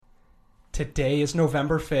Today is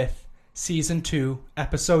November 5th, Season 2,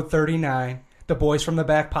 Episode 39. The boys from the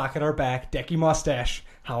back pocket are back. Decky Mustache,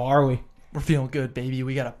 how are we? We're feeling good, baby.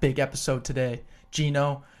 We got a big episode today.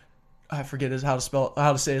 Gino, I forget how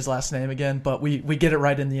to say his last name again, but we get it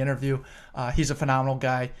right in the interview. He's a phenomenal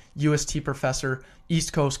guy, UST professor,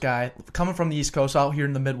 East Coast guy, coming from the East Coast out here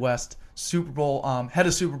in the Midwest. Super Bowl, head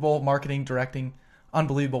of Super Bowl marketing, directing.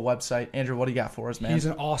 Unbelievable website. Andrew, what do you got for us, man? He's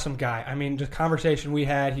an awesome guy. I mean, the conversation we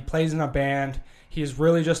had, he plays in a band. He's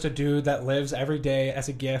really just a dude that lives every day as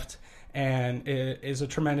a gift and is a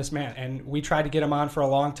tremendous man. And we tried to get him on for a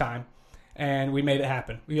long time, and we made it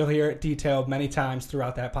happen. You'll hear it detailed many times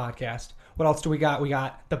throughout that podcast. What else do we got? We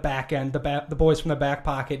got the back end, the boys from the back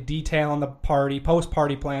pocket, detailing the party,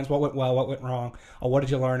 post-party plans, what went well, what went wrong, what did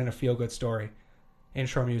you learn in a feel-good story.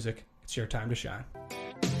 Intro music. It's your time to shine.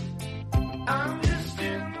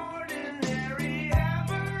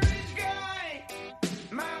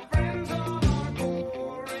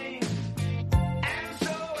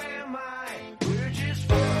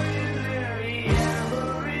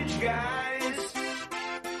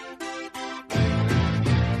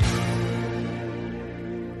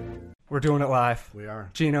 We're doing it live. We are.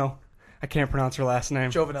 Gino, I can't pronounce your last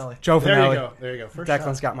name. Giovannelli. Giovannelli. There you go. First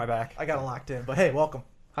Declan's shot. got my back. I got it locked in. But hey, welcome.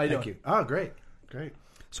 How you Thank doing? you. Oh, great.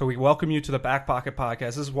 So we welcome you to the Back Pocket Podcast.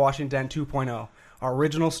 This is Washington 2.0. Our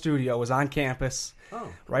original studio was on campus,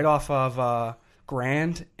 right off of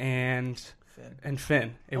Grand and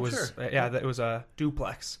Finn. It was sure. it was a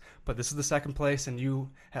duplex. But this is the second place, and you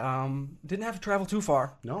didn't have to travel too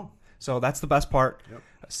far. No. So that's the best part. Yep.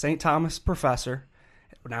 St. Thomas professor.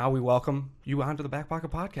 Now we welcome you onto the Back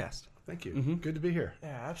Pocket Podcast. Thank you. Mm-hmm. Good to be here.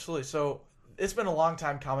 Yeah, absolutely. So it's been a long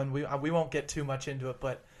time coming. We won't get too much into it,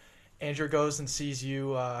 but Andrew goes and sees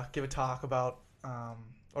you give a talk about,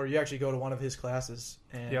 or you actually go to one of his classes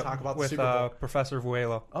and talk about the Super Bowl. With Professor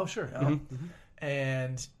Vuelo. Oh, sure. Yeah. Mm-hmm.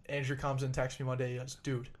 And Andrew comes and texts me one day. He goes,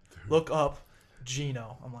 dude, look up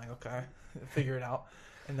Gino. I'm like, okay, figure it out.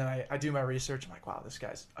 And then I do my research. I'm like, wow, this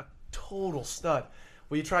guy's a total stud.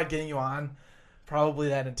 We tried getting you on probably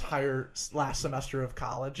that entire last semester of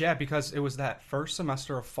college. Yeah, because it was that first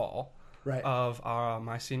semester of fall of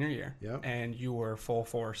my senior year, Yep. and you were full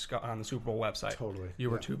force on the Super Bowl website. Totally. You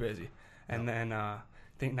were too busy. And then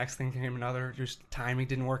think next thing came another, just timing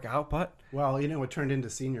didn't work out, but... Well, it turned into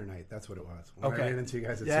senior night. That's what it was. When I ran into you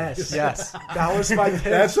guys at senior Yes. That was my pitch.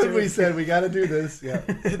 That's what we said. We got to do this. Yeah.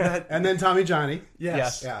 And then Tommy Johnny.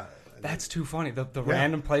 Yes. Yeah. That's too funny. The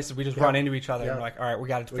random places we just run into each other and we're like, all right, we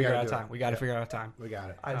got to figure out a time. We got to figure out a time. We got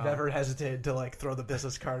it. I never hesitated to throw the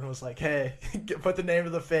business card and was like, hey, put the name to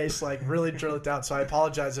the face, really drill it down. So I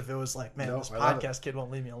apologize if it was like, man, this podcast kid won't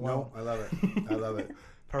leave me alone. No, I love it. I love it.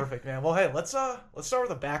 Perfect, man. Well, hey, let's start with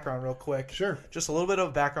a background real quick. Sure. Just a little bit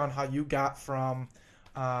of background how you got from,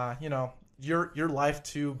 your life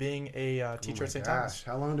to being a teacher at St. Thomas.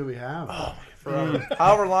 How long do we have? Oh, forever.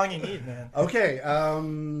 However long you need, man. Okay.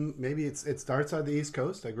 Maybe it starts on the East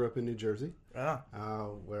Coast. I grew up in New Jersey. Yeah.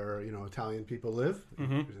 Where Italian people live.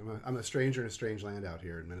 Mm-hmm. I'm a stranger in a strange land out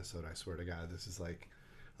here in Minnesota. I swear to God, this is like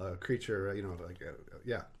a creature.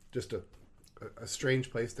 Just a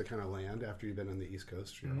strange place to kind of land after you've been on the East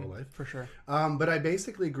Coast your whole life. For sure. But I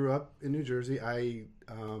basically grew up in New Jersey. I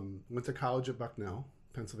went to college at Bucknell,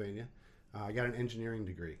 Pennsylvania. I got an engineering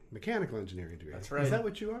degree, mechanical engineering degree. That's right. Is that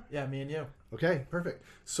what you are? Yeah, me and you. Okay, perfect.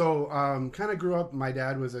 So kind of grew up, my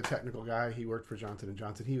dad was a technical guy. He worked for Johnson &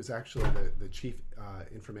 Johnson. He was actually the chief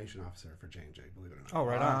information officer for J&J, believe it or not. Oh,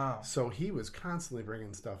 right on. So he was constantly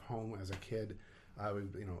bringing stuff home as a kid.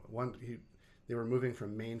 They were moving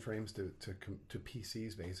from mainframes to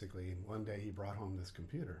PCs, basically. And one day he brought home this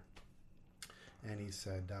computer. And he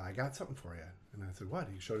said, I got something for you. And I said, what?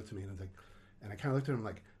 He showed it to me. And I kind of looked at him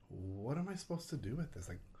like, what am I supposed to do with this?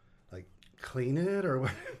 Like clean it or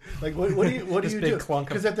what? Like what do you do?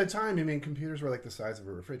 Because at the time, computers were like the size of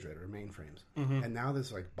a refrigerator, mainframes, and now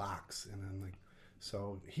there's like box, and then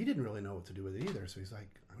so he didn't really know what to do with it either. So he's like,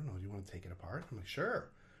 I don't know, do you want to take it apart? I'm like, sure.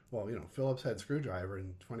 Well, Phillips head screwdriver,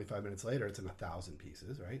 and 25 minutes later, it's in 1,000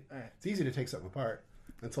 pieces, right? It's easy to take something apart.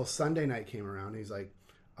 Until Sunday night came around, and he's like,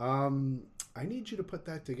 I need you to put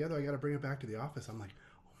that together. I got to bring it back to the office. I'm like,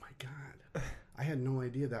 oh my God. I had no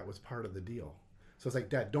idea that was part of the deal. So it's like,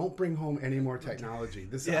 Dad, don't bring home any more technology.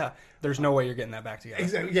 There's no way you're getting that back together.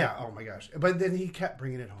 Exactly. Yeah. Oh my gosh. But then he kept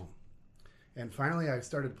bringing it home, and finally I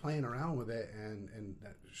started playing around with it, and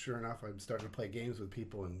sure enough, I'm starting to play games with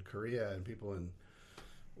people in Korea and people in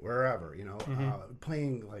wherever,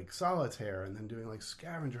 playing like solitaire, and then doing like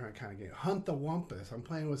scavenger hunt kind of game, hunt the wumpus. I'm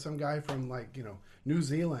playing with some guy from New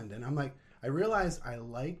Zealand, and I'm like, I realized I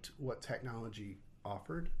liked what technology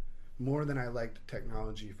offered more than I liked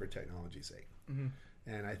technology for technology's sake. Mm-hmm.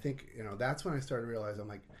 And I think, that's when I started to realize, I'm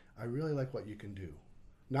like, I really like what you can do.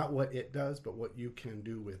 Not what it does, but what you can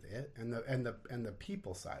do with it, and the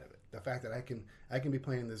people side of it. The fact that I can be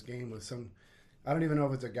playing this game with some, I don't even know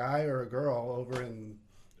if it's a guy or a girl over in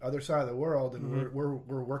other side of the world, and we're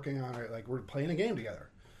working on it, like we're playing a game together.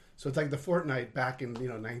 So it's like the Fortnite back in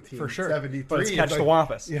 1973. For sure. But it's catch like, the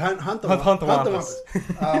wampus. You hunt the wampus.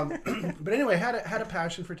 But anyway, had a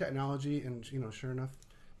passion for technology, and sure enough,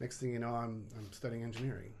 next thing you know, I'm studying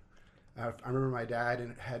engineering. I remember my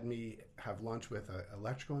dad had me have lunch with an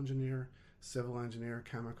electrical engineer, civil engineer,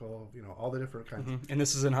 chemical, all the different kinds. And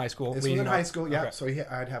this is in high school. This was in high school, yeah. Okay. So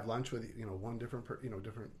I'd have lunch with one different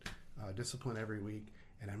discipline every week,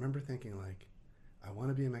 and I remember thinking like, I want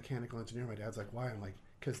to be a mechanical engineer. My dad's like, why? I'm like,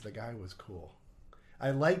 because the guy was cool.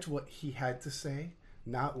 I liked what he had to say,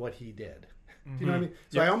 not what he did. Do you know what I mean?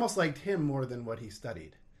 So I almost liked him more than what he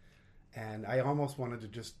studied, and I almost wanted to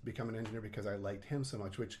just become an engineer because I liked him so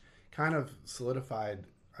much, which kind of solidified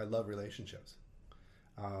I love relationships.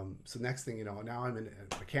 So next thing you know, now I'm a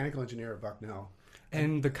mechanical engineer at Bucknell.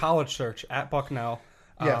 And the college search at Bucknell,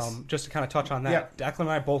 Yes. Just to kind of touch on that, Declan and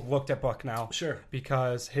I both looked at Bucknell. Sure.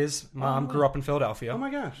 Because his mom grew up in Philadelphia. Oh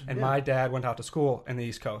my gosh. And my dad went out to school in the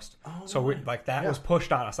East Coast. Oh, so that was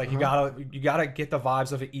pushed on us. Like you gotta get the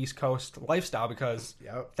vibes of an East Coast lifestyle, because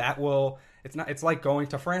that will, it's like going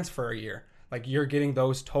to France for a year. Like you're getting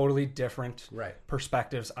those totally different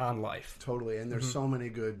perspectives on life. Totally, and there's so many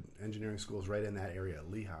good engineering schools right in that area,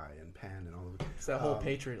 Lehigh and Penn and all of it. It's that whole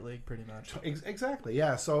Patriot League, pretty much. Exactly,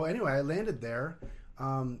 yeah. So anyway, I landed there,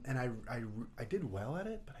 and I did well at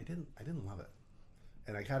it, but I didn't love it,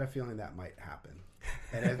 and I had a feeling that might happen.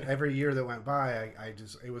 And every year that went by, I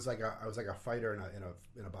was like a fighter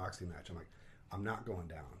in a boxing match. I'm like, I'm not going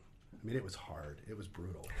down. I mean, it was hard, it was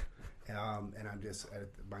brutal. And I'm just at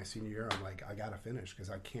my senior year. I'm like, I gotta finish because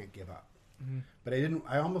I can't give up. Mm-hmm. But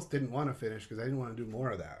I almost didn't want to finish because I didn't want to do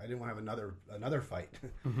more of that. I didn't want to have another fight.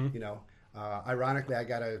 Ironically, I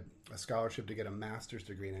got a scholarship to get a master's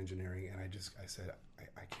degree in engineering, and I said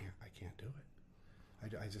I can't do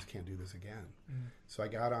it. I just can't do this again. Mm-hmm. So I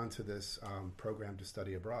got onto this program to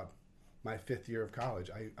study abroad. My 5th year of college,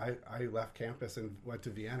 I left campus and went to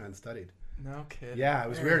Vienna and studied. No kidding. Yeah, it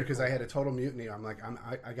was weird because I had a total mutiny. I'm like,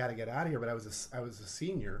 I got to get out of here. But I was a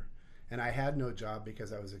senior, and I had no job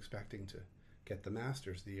because I was expecting to get the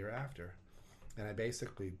master's the year after, and I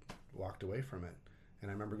basically walked away from it. And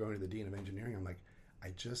I remember going to the dean of engineering. I'm like, I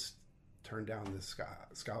just turned down this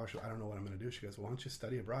scholarship. I don't know what I'm going to do. She goes, well, why don't you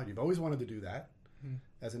study abroad? You've always wanted to do that.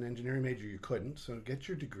 As an engineering major, you couldn't. So get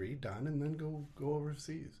your degree done and then go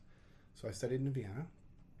overseas. So I studied in Vienna.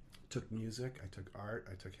 Took music, I took art,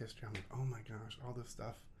 I took history. I'm like, oh my gosh, all this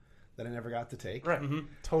stuff that I never got to take. Right.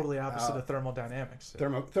 Totally opposite of thermodynamics.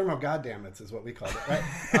 Thermo goddammits is what we called it, right?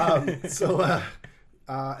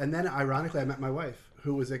 And then ironically, I met my wife,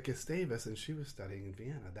 who was at Gustavus, and she was studying in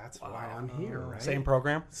Vienna. That's why I'm here, right? Same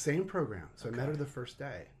program? Same program. So I met her the first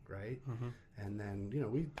day, right? And then,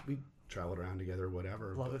 we traveled around together,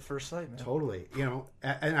 whatever. Love at first sight, man. Totally.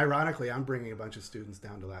 And ironically, I'm bringing a bunch of students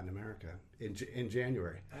down to Latin America in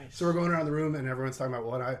January. Nice. So we're going around the room, and everyone's talking about,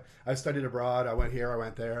 well, I studied abroad. I went here, I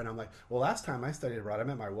went there. And I'm like, well, last time I studied abroad, I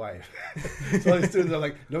met my wife. So all these students are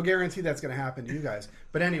like, no guarantee that's going to happen to you guys.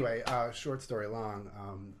 But anyway, short story long,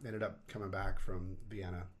 ended up coming back from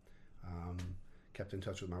Vienna. Kept in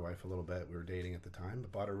touch with my wife a little bit. We were dating at the time,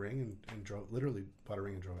 but bought a ring and drove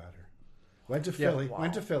out here. Went to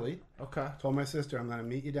Philly. Okay. Told my sister, I'm going to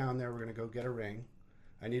meet you down there. We're going to go get a ring.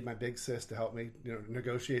 I need my big sis to help me,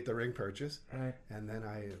 negotiate the ring purchase. Right. And then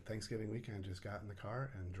Thanksgiving weekend, just got in the car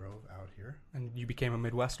and drove out here. And you became a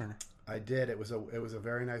Midwesterner. I did. It was a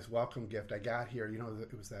very nice welcome gift. I got here.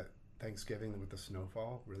 It was that Thanksgiving with the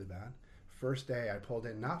snowfall, really bad. First day, I pulled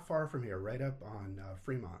in not far from here, right up on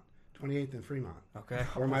Fremont, 28th and Fremont. Okay.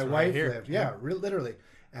 Where my wife lived. Yeah, literally.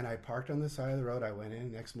 And I parked on the side of the road. I went in.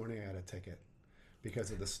 Next morning, I had a ticket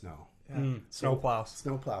because of the snow. Yeah. Snowplow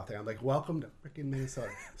thing. I'm like, welcome to freaking Minnesota.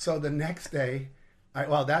 So the next day,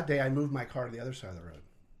 that day I moved my car to the other side of the road.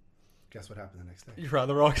 Guess what happened the next day? You're on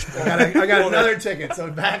the wrong side. I got another ticket. So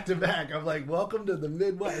back to back. I'm like, welcome to the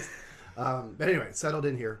Midwest. But anyway, settled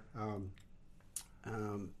in here.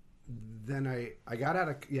 Then I got out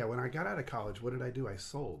of when I got out of college, what did I do? I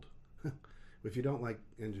sold. If you don't like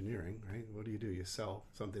engineering, right, what do? You sell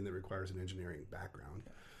something that requires an engineering background.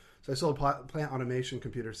 So I sold plant automation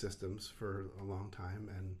computer systems for a long time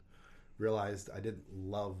and realized I didn't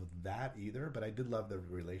love that either, but I did love the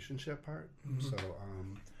relationship part. Mm-hmm. So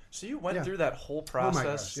So you went Yeah. through that whole Oh my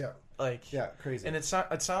process, gosh, yeah. like, Yeah, crazy. and it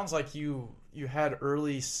sounds like you had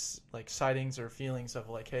early like sightings or feelings of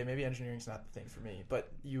like, hey, maybe engineering's not the thing for me,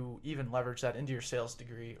 but you even leveraged that into your sales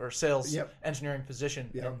degree or sales Yep. engineering position.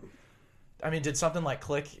 Yep. And, I mean, did something like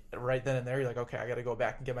click right then and there? You're like, okay, I got to go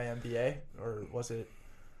back and get my MBA, or was it?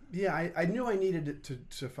 Yeah, I knew I needed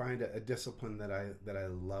to find a discipline that I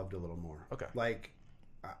loved a little more. Okay. Like,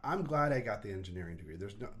 I'm glad I got the engineering degree.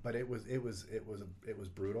 But it was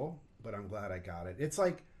brutal. But I'm glad I got it. It's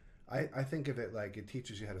like I think of it like it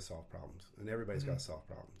teaches you how to solve problems, and everybody's got to solve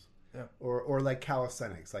problems. Yeah. Or like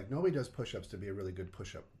calisthenics. Like nobody does push-ups to be a really good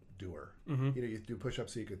push-up doer. You do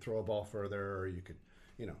push-ups so you could throw a ball further, or you could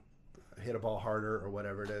hit a ball harder, or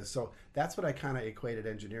whatever it is. So that's what I kind of equated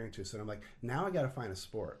engineering to. So I'm like, now I got to find a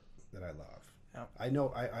sport that I love. Yeah. I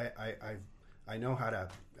know I know how to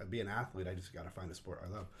be an athlete. I just got to find a sport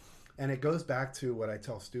I love. And it goes back to what I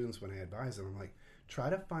tell students when I advise them. I'm like, try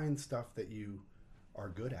to find stuff that you are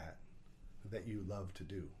good at, that you love to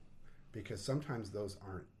do, because sometimes those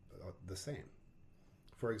aren't the same.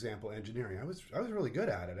 For example, engineering. I was really good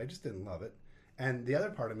at it. I just didn't love it. And the other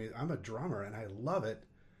part of me, I'm a drummer and I love it,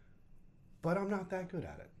 but I'm not that good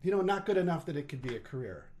at it. Not good enough that it could be a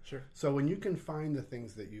career. Sure. So when you can find the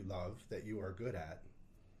things that you love, that you are good at,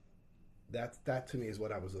 that to me is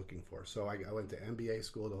what I was looking for. So I went to MBA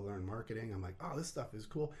school to learn marketing. I'm like, oh, this stuff is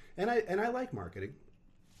cool. And I like marketing.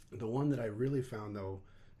 The one that I really found, though,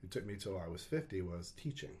 it took me till I was 50, was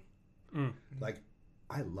teaching. Like,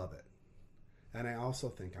 I love it. And I also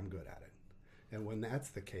think I'm good at it. And when that's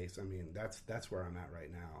the case, I mean, that's where I'm at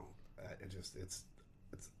right now.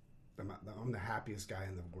 I'm the happiest guy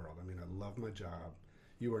in the world. I mean, I love my job.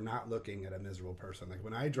 You are not looking at a miserable person. Like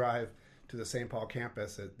when I drive to the St. Paul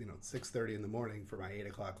campus at 6:30 in the morning for my 8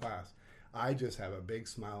 o'clock class, I just have a big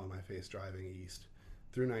smile on my face driving east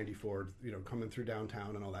through 94, coming through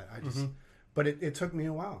downtown and all that. But it took me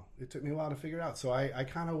a while. It took me a while to figure it out. So I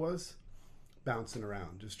kind of was bouncing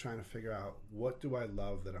around, just trying to figure out, what do I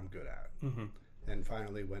love that I'm good at? And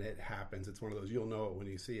finally, when it happens, it's one of those, you'll know it when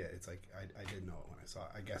you see it. It's like, I didn't know it when I saw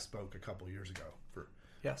it. I guest spoke a couple years ago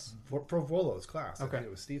for Volo's class. Okay. I think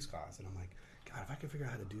it was Steve's class. And I'm like, God, if I could figure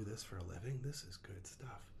out how to do this for a living, this is good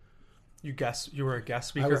stuff. You were a guest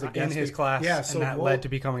I speaker was a in guest his speaker. class, Yeah, so and that led to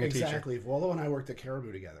becoming a teacher. Exactly. Volo and I worked at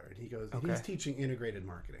Caribou together, and he goes, Okay. he's teaching integrated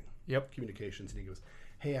marketing, communications, and he goes,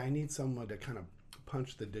 hey, I need someone to kind of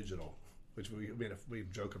punch the digital, which we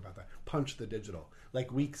joke about that, punch the digital.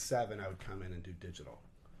 Like week 7, I would come in and do digital,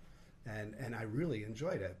 and I really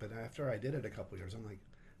enjoyed it. But after I did it a couple years, I'm like,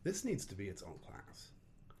 this needs to be its own class.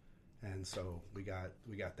 And so we got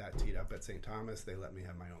that teed up at St. Thomas. They let me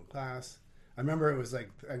have my own class. I remember it was like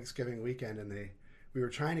Thanksgiving weekend, and we were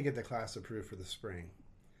trying to get the class approved for the spring.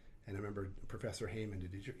 And I remember Professor Heyman.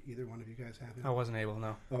 Did either one of you guys have him? I wasn't able,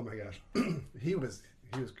 no. Oh my gosh, he was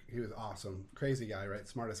awesome, crazy guy, right?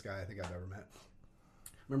 Smartest guy I think I've ever met. I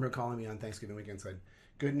remember him calling me on Thanksgiving weekend and said,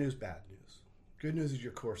 "Good news, bad news. Good news is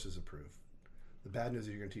your course is approved. The bad news is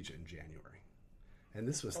you're going to teach it in January." And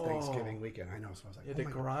this was Thanksgiving weekend. I know, so I was like, You had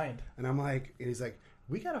to grind. And I'm like, and he's like,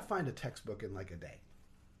 we got to find a textbook in like a day.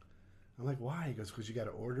 I'm like, why? He goes, because you got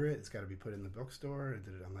to order it. It's got to be put in the bookstore.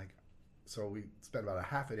 I'm like, so we spent about a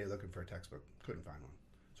half a day looking for a textbook. Couldn't find one.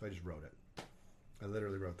 So I just wrote it. I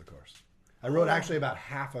literally wrote the course. I wrote actually about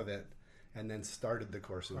half of it, and then started the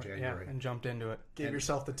course in January. Yeah, and jumped into it. Gave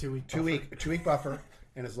yourself the 2 week buffer. 2 week buffer.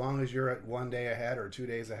 And as long as you're at 1 day ahead or 2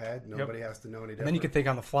 days ahead, nobody has to know any different. And then you could think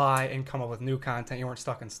on the fly and come up with new content. You weren't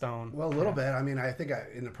stuck in stone. Well, a little bit. I mean, I think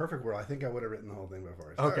in the perfect world, I think I would have written the whole thing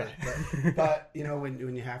before I started. Okay. But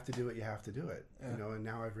when you have to do it, you have to do it. Yeah. And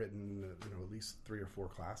now I've written at least 3 or 4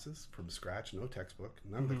 classes from scratch, no textbook.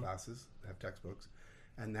 None of the classes have textbooks.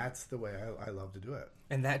 And that's the way I love to do it.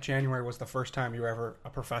 And that January was the first time you were ever a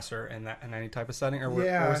professor in any type of setting? Or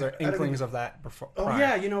was there inklings of that before? Oh,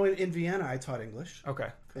 prior? yeah. In Vienna, I taught English. Okay.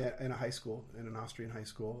 In a high school, in an Austrian high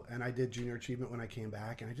school. And I did junior achievement when I came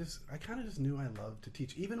back. And I kind of just knew I loved to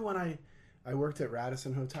teach. Even when I worked at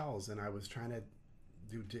Radisson Hotels and I was trying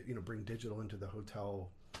to bring digital into the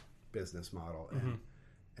hotel business model.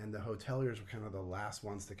 And the hoteliers were kind of the last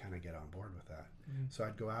ones to kind of get on board with that. So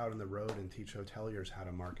I'd go out on the road and teach hoteliers how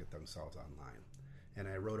to market themselves online. And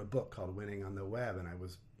I wrote a book called Winning on the Web, and I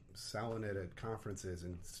was selling it at conferences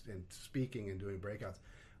and speaking and doing breakouts.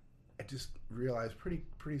 I just realized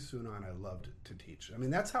pretty soon on I loved to teach. I mean,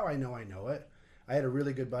 that's how I know it. I had a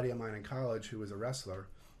really good buddy of mine in college who was a wrestler.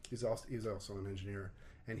 He's also an engineer,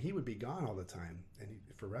 and he would be gone all the time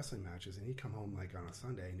for wrestling matches, and he'd come home like on a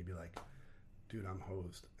Sunday, and he'd be like, dude, I'm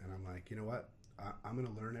hosed. And I'm like, you know what? I'm going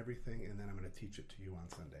to learn everything, and then I'm going to teach it to you on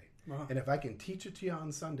Sunday. Wow. And if I can teach it to you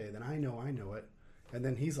on Sunday, then I know it. And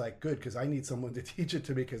then he's like, good, because I need someone to teach it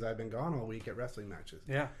to me because I've been gone all week at wrestling matches.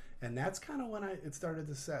 Yeah. And that's kind of when it started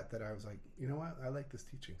to set that I was like, you know what? I like this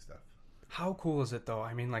teaching stuff. How cool is it, though?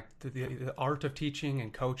 I mean, like, the art of teaching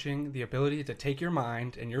and coaching, the ability to take your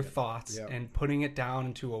mind and your thoughts and putting it down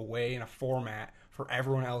into a way and a format for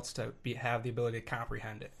everyone else to have the ability to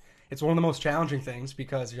comprehend it. It's one of the most challenging things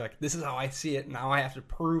because you're like, this is how I see it. Now I have to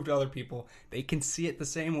prove to other people they can see it the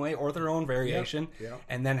same way or their own variation,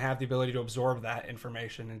 and then have the ability to absorb that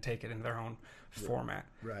information and take it in their own format.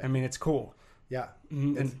 Right. I mean, it's cool. Yeah.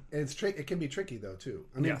 It can be tricky, though, too.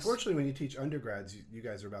 I mean, fortunately, when you teach undergrads, you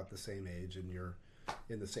guys are about the same age and you're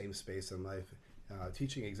in the same space in life.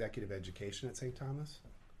 Teaching executive education at St. Thomas,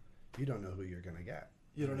 you don't know who you're going to get.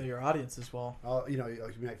 You don't know your audience as well. You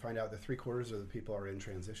might find out that 3/4 of the people are in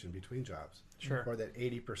transition between jobs. Sure. Or that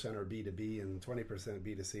 80% are B2B and 20%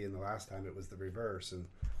 B2C, and the last time it was the reverse. And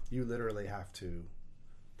you literally have to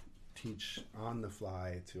teach on the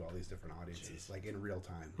fly to all these different audiences, like in real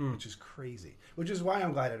time, which is crazy. Which is why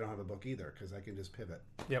I'm glad I don't have a book either, because I can just pivot.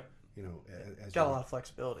 Yep. Got a lot of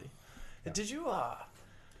flexibility. Yeah. Did you, I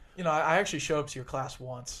actually showed up to your class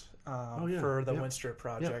once for the Winstrip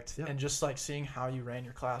project, and just like seeing how you ran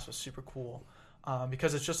your class was super cool.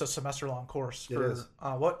 Because it's just a semester-long course. It is.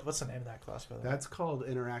 What's the name of that class, by the way? That's called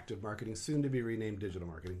Interactive Marketing, soon to be renamed Digital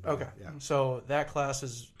Marketing. Okay. Yeah. So that class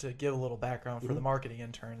is, to give a little background for the marketing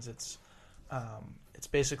interns, it's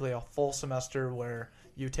basically a full semester where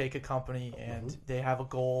you take a company and they have a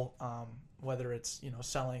goal, whether it's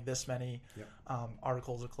selling this many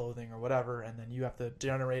articles of clothing or whatever, and then you have to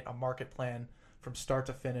generate a market plan from start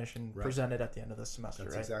to finish and present it at the end of the semester.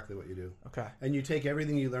 That's exactly what you do. Okay. And you take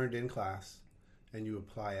everything you learned in class and you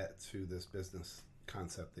apply it to this business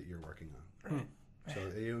concept that you're working on. Right. So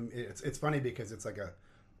it's funny because it's like a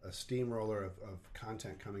steamroller of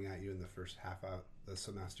content coming at you in the first half of the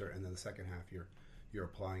semester, and then the second half you're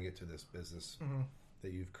applying it to this business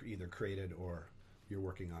that you've either created or you're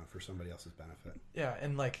working on for somebody else's benefit. Yeah,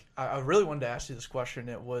 and like I really wanted to ask you this question.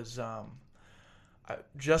 It was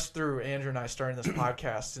just through Andrew and I starting this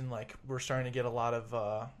podcast, and like we're starting to get a lot of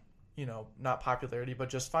not popularity, but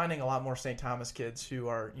just finding a lot more St. Thomas kids who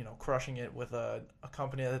are crushing it with a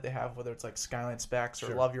company that they have, whether it's like Skyline Specs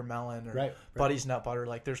or Love Your Melon or Buddy's Nut Butter.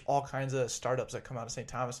 Like there's all kinds of startups that come out of St.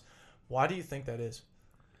 Thomas. Why do you think that is?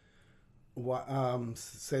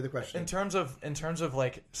 Say the question. In terms of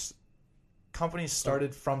like companies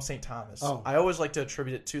started from St. Thomas. I always like to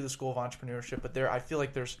attribute it to the School of Entrepreneurship, but I feel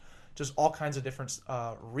like there's just all kinds of different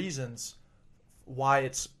reasons why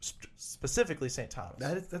it's specifically St. Thomas.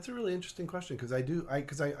 That's a really interesting question because I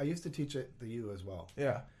used to teach at the U as well.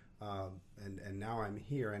 Yeah. And now I'm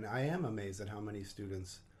here, and I am amazed at how many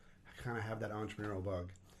students kind of have that entrepreneurial bug.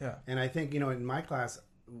 Yeah. And I think in my class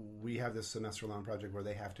we have this semester-long project where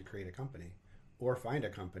they have to create a company or find a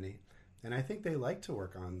company, and I think they like to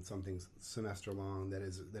work on something semester-long that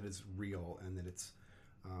is real and that it's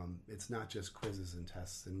not just quizzes and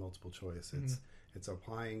tests and multiple choice. It's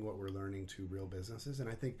applying what we're learning to real businesses, and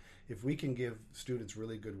I think if we can give students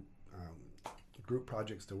really good group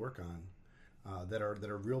projects to work on that are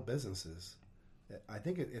real businesses, I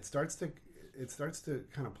think it starts to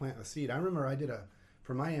kind of plant a seed. I remember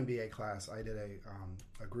for my MBA class, I did a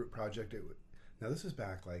group project. Now this is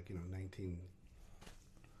back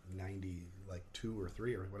 1990, like 2 or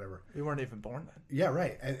 3 or whatever. You weren't even born then. Yeah,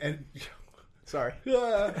 right. And sorry.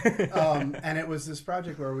 And it was this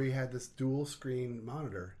project where we had this dual screen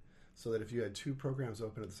monitor, so that if you had 2 programs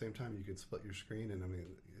open at the same time, you could split your screen. And I mean,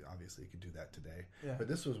 obviously, you could do that today. Yeah. But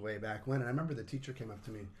this was way back when. And I remember the teacher came up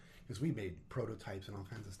to me because we made prototypes and all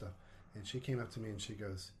kinds of stuff. And she came up to me and she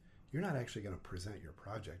goes, "You're not actually going to present your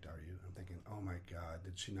project, are you?" I'm thinking, "Oh my God,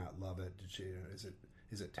 did she not love it? Did she? Is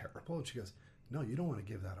it terrible?" And she goes, "No, you don't want to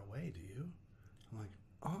give that away, do you?" I'm like,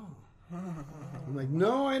 "Oh." I'm like,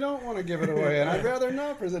 "No, I don't want to give it away, and I'd rather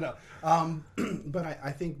not present it." But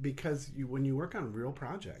I think because when you work on real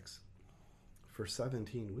projects for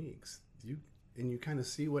 17 weeks, you kind of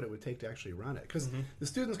see what it would take to actually run it. Because the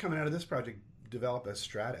students coming out of this project develop a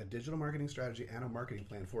digital marketing strategy and a marketing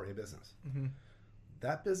plan for a business.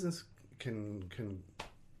 That business can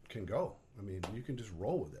go. I mean, you can just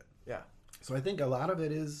roll with it. Yeah. So I think a lot of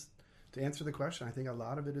it is, to answer the question, I think a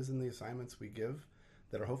lot of it is in the assignments we give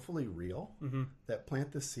that are hopefully real, that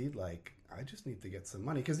plant the seed like, I just need to get some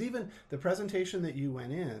money. Because even the presentation that you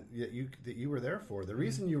went in, that you were there for, the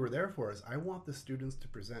reason you were there for is I want the students to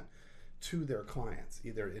present to their clients,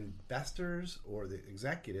 either investors or the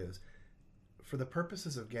executives, for the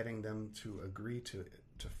purposes of getting them to agree to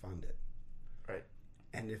fund it. Right.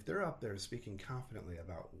 And if they're up there speaking confidently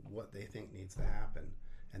about what they think needs to happen,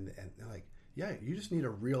 and they're like, yeah, you just need a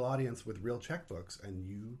real audience with real checkbooks, and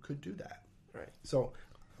you could do that. Right. So,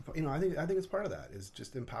 I think it's part of that is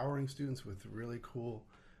just empowering students with really cool.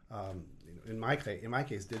 In my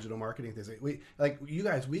case, digital marketing things. Like you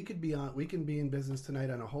guys, we can be in business tonight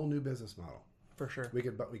on a whole new business model. For sure. We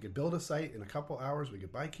could build a site in a couple hours. We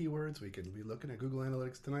could buy keywords. We could be looking at Google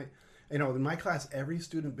Analytics tonight. In my class, every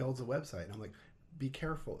student builds a website. And I'm like, be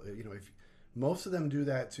careful. If most of them do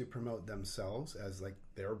that to promote themselves as like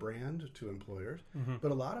their brand to employers,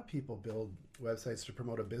 but a lot of people build websites to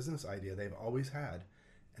promote a business idea they've always had,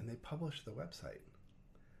 and they publish the website.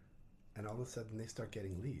 And all of a sudden, they start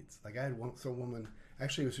getting leads. Like I had some woman,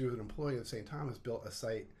 actually, she was an employee of St. Thomas, built a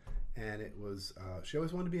site, and it was she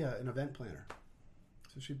always wanted to be an event planner.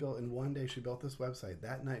 So in one day, she built this website.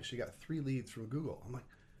 That night, she got 3 leads from Google. I'm like,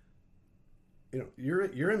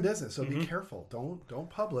 you're in business, so be careful. Don't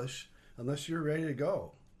publish unless you're ready to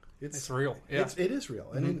go. It's real. Yeah. It is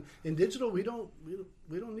real. And in digital, we don't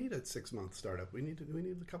need a 6-month startup. We need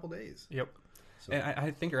a couple days. Yep. So. And I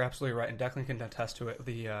think you're absolutely right, and Declan can attest to it.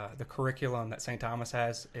 The curriculum that St. Thomas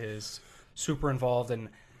has is super involved in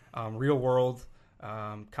real world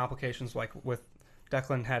complications. Like with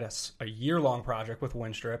Declan had a year-long project with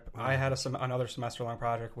Winstrip. I had another semester-long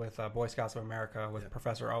project with Boy Scouts of America with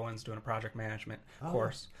Professor Owens doing a project management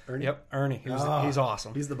course. Ernie? Yep, Ernie. He's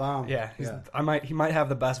awesome. He's the bomb. Yeah, he might have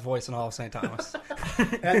the best voice in all of St. Thomas.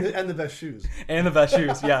 and the best shoes. And the best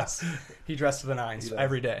shoes, yes. He dressed to the nines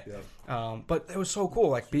every day. Yep. But it was so cool,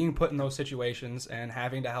 like being put in those situations and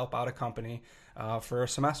having to help out a company for a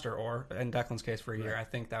semester, or in Declan's case for a year. I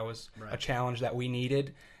think that was a challenge that we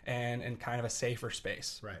needed, and kind of a safer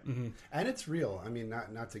space. Right. Mm-hmm. And it's real. I mean,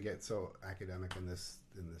 not to get so academic in this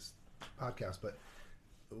podcast, but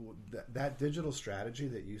that digital strategy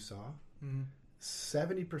that you saw,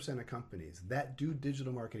 70% of companies that do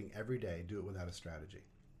digital marketing every day do it without a strategy.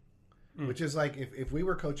 Which is like if we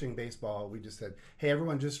were coaching baseball, we just said, "Hey,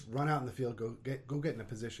 everyone, just run out in the field, go get in a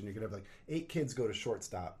position." You could have like 8 kids go to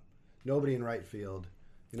shortstop, nobody in right field,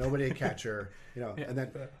 nobody a catcher, and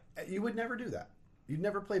then you would never do that. You'd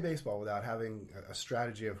never play baseball without having a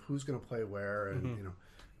strategy of who's going to play where, and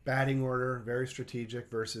batting order, very strategic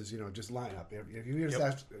versus just lineup. If you just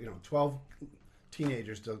ask 12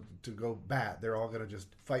 teenagers to go bat, they're all going to just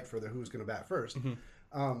fight for who's going to bat first.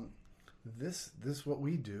 This what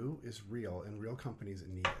we do is real, and real companies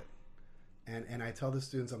need it. And I tell the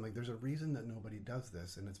students, I'm like, there's a reason that nobody does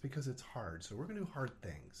this, and it's because it's hard. So we're going to do hard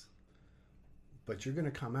things. But you're going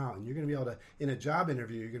to come out, and you're going to be able to, in a job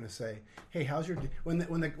interview, you're going to say, "Hey, how's your?" When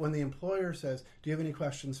the employer says, "Do you have any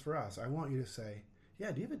questions for us?" I want you to say,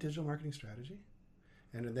 "Yeah, do you have a digital marketing strategy?"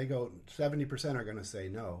 And then they go, 70% are going to say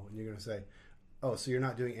no, and you're going to say, "Oh, so you're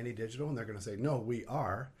not doing any digital?" And they're going to say, "No, we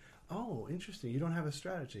are." Oh, interesting. You don't have a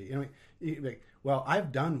strategy. Well,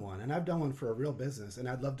 I've done one, and I've done one for a real business, and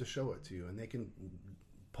I'd love to show it to you. And they can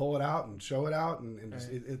pull it out and show it out, and just,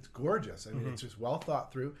 it's gorgeous. I mean, it's just well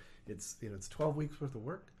thought through. It's 12 weeks worth of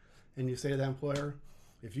work, and you say to the employer,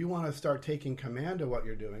 if you want to start taking command of what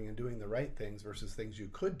you're doing and doing the right things versus things you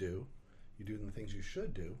could do, you do the things you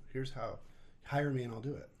should do. Here's how. Hire me, and I'll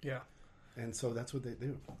do it. Yeah. And so that's what they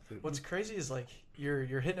do. What's crazy is like you're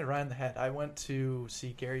hitting it right in the head. I went to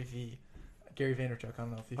see Gary Vaynerchuk. I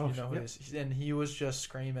don't know if you know who he is, and he was just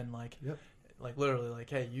screaming like literally like,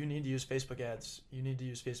 "Hey, you need to use Facebook ads. You need to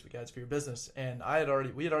use Facebook ads for your business." And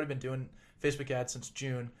we had already been doing Facebook ads since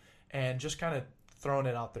June, and just kind of throwing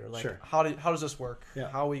it out there like, how does this work? Yeah.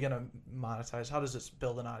 How are we gonna monetize? How does this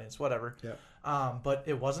build an audience? Whatever. Yeah. But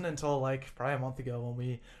it wasn't until like probably a month ago when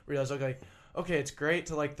we realized okay, it's great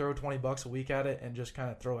to like throw $20 a week at it and just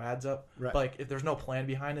kind of throw ads up. Right. But like if there's no plan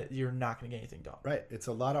behind it, you're not going to get anything done. Right. It's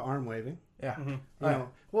a lot of arm waving. Yeah.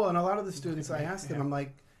 Well, and a lot of the students, I asked them, I'm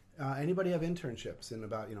like, anybody have internships? And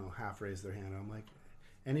about half raised their hand. I'm like,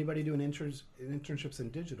 anybody doing internships in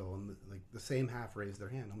digital? And like the same half raised their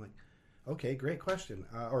hand. I'm like, okay, great question.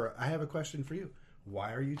 Or I have a question for you.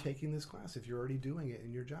 Why are you taking this class if you're already doing it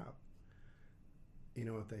in your job? You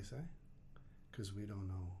know what they say? Because we don't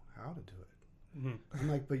know how to do it. I'm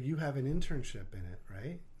like, but you have an internship in it,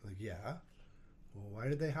 right? Like, yeah. Well, why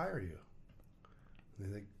did they hire you? And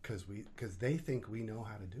they're like, because they think we know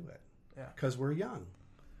how to do it. Yeah. Because we're young.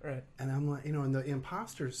 Right. And I'm like, and the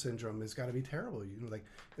imposter syndrome has got to be terrible. Like,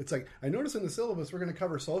 it's like, I noticed in the syllabus we're going to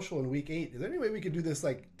cover social in week 8. Is there any way we could do this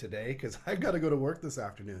like today? Because I've got to go to work this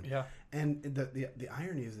afternoon. Yeah. And the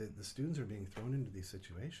irony is that the students are being thrown into these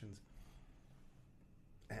situations,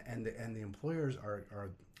 and the employers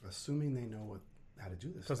are assuming they know how to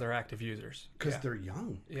do this because they're active users. Because they're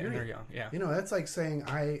young. Yeah, they're young. Yeah. That's like saying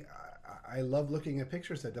I love looking at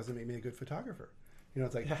pictures. That doesn't make me a good photographer.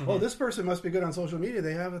 It's like, oh, this person must be good on social media.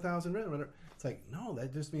 They have 1,000. It's like, no,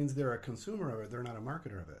 that just means they're a consumer of it. They're not a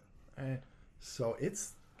marketer of it. Right. So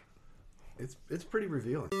it's pretty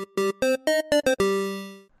revealing.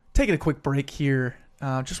 Taking a quick break here.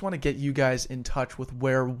 Just want to get you guys in touch with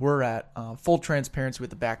where we're at. Full transparency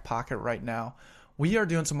with the Back Pocket right now. We are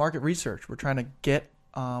doing some market research. We're trying to get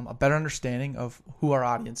a better understanding of who our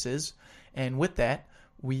audience is. And with that,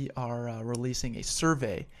 we are releasing a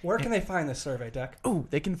survey. Where can they find this survey, Deck? Oh,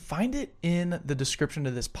 they can find it in the description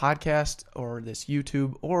of this podcast or this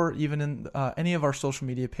YouTube or even in any of our social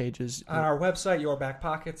media pages. On our website,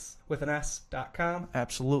 yourbackpockets.com.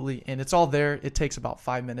 Absolutely. And it's all there. It takes about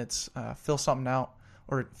 5 minutes. Fill something out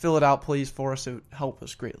or fill it out, please, for us. It would help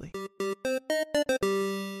us greatly.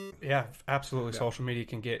 Yeah, absolutely. Yeah. Social media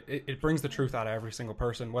can it brings the truth out of every single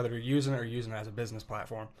person, whether you're using it or using it as a business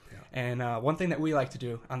platform. Yeah. And one thing that we like to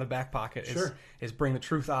do on the Back Pocket is bring the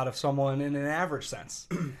truth out of someone in an average sense.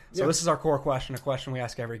 So this is our core question, a question we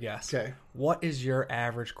ask every guest. Okay. What is your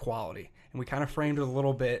average quality? And we kind of framed it a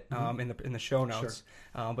little bit in the show notes.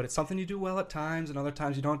 Sure. But it's something you do well at times, and other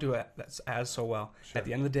times you don't do it as so well. Sure. At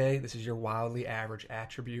the end of the day, this is your wildly average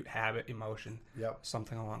attribute, habit, emotion,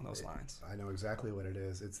 something along those lines. I know exactly what it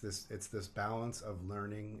is. It's this balance of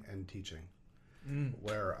learning and teaching,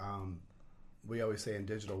 where we always say in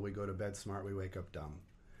digital, we go to bed smart, we wake up dumb,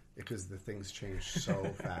 because the things change so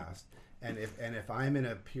fast. And if I'm in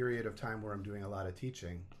a period of time where I'm doing a lot of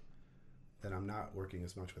teaching, then I'm not working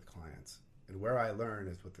as much with clients. And where I learn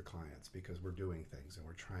is with the clients, because we're doing things and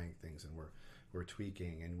we're trying things and we're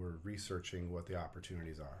tweaking and we're researching what the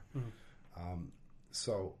opportunities are. Mm-hmm.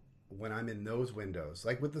 So when I'm in those windows,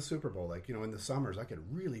 like with the Super Bowl, like, in the summers, I could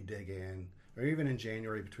really dig in, or even in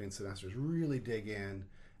January between semesters, really dig in.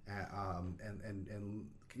 And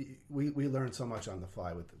we learn so much on the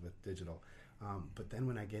fly with digital. But then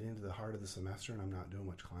when I get into the heart of the semester and I'm not doing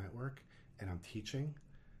much client work and I'm teaching,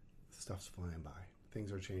 stuff's flying by.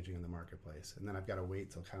 Things are changing in the marketplace, and then I've got to wait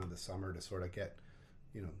till kind of the summer to sort of get,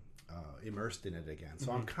 immersed in it again.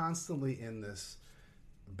 So I'm constantly in this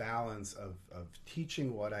balance of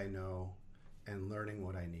teaching what I know and learning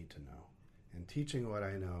what I need to know, and teaching what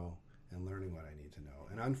I know and learning what I need to know.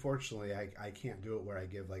 And unfortunately, I can't do it where I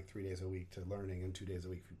give like 3 days a week to learning and 2 days a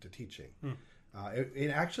week to teaching.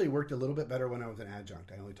 It actually worked a little bit better when I was an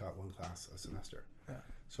adjunct. I only taught one class a semester. Yeah.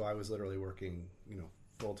 So I was literally working,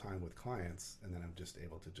 full time with clients, and then I'm just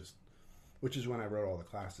able to which is when I wrote all the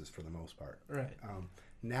classes for the most part. Right.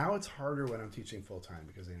 Now it's harder when I'm teaching full time,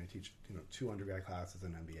 because I teach 2 undergrad classes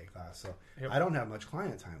and an MBA class, so I don't have much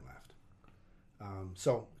client time left.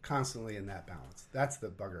 So constantly in that balance. That's the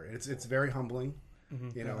bugger. It's very humbling,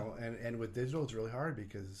 and with digital it's really hard,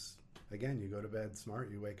 because again, you go to bed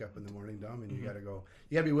smart, you wake up in the morning dumb, and you got to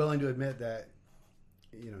be willing to admit that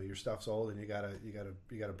your stuff's old, and you gotta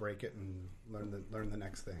break it and learn the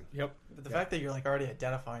next thing. Yep. But the fact that you're already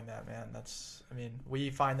identifying that, man, we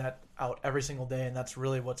find that out every single day, and that's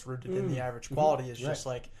really what's rooted in the average quality is just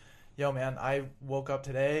yo, man, I woke up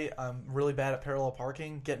today, I'm really bad at parallel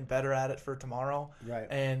parking, getting better at it for tomorrow. Right.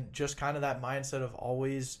 And just kind of that mindset of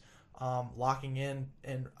always locking in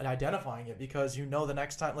and identifying it, because the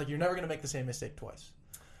next time, you're never going to make the same mistake twice.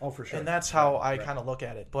 Oh, for sure. And that's how I kind of look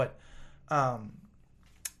at it. But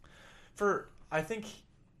I think,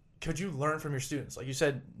 could you learn from your students? Like you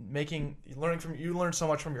said, you learn so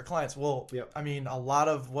much from your clients. Well, a lot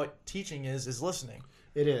of what teaching is listening.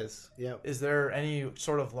 It is. Yeah. Is there any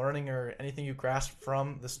sort of learning or anything you grasp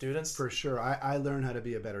from the students? For sure. I learn how to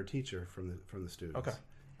be a better teacher from the students. Okay.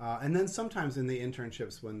 And then sometimes in the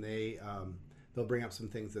internships, when they'll bring up some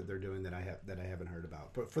things that they're doing that I haven't heard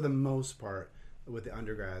about. But for the most part, with the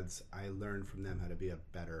undergrads, I learned from them how to be a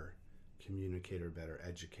better communicator, better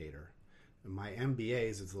educator. My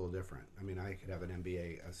MBAs, it's a little different. I could have an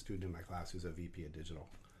MBA, a student in my class who's a VP of digital.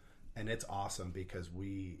 And it's awesome, because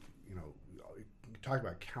we talk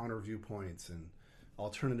about counter viewpoints and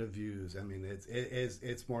alternative views.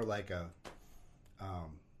 It's more like a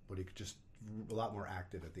lot more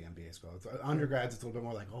active at the MBA school. Undergrads, it's a little bit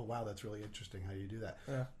more like, oh wow, that's really interesting. How do you do that?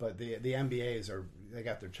 Yeah. But the MBAs they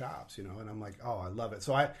got their chops, and I'm like, oh, I love it.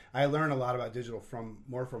 So I learn a lot about digital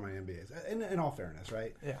more from my MBAs. In all fairness,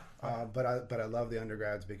 right? Yeah. But I love the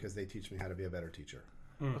undergrads, because they teach me how to be a better teacher.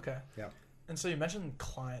 Okay. Yeah. And so you mentioned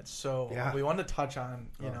clients, so we wanted to touch on,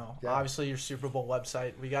 obviously your Super Bowl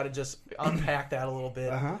website. We got to just unpack that a little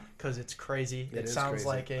bit, because it's crazy. It sounds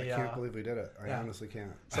crazy. I can't believe we did it. I honestly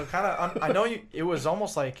can't. So kind of, I know it was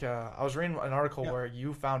almost like, I was reading an article where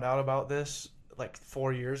you found out about this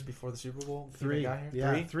 4 years before the Super Bowl. 3. Got here?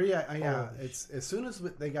 Yeah, 3. It's as soon as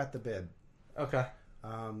they got the bid. Okay.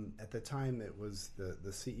 At the time, it was the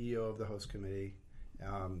CEO of the host committee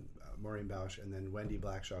Maureen Bausch, and then Wendy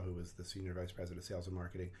Blackshaw, who was the senior vice president of sales and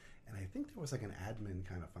marketing. And I think there was like an admin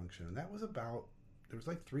kind of function, and that was about, there was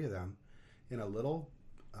like 3 of them in a little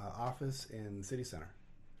office in City Center.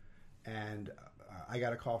 And I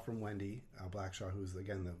got a call from Wendy Blackshaw, who's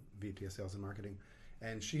again the VP of sales and marketing,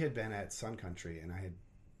 and she had been at Sun Country, and I had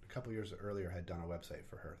a couple years earlier had done a website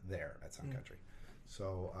for her there at Sun Country.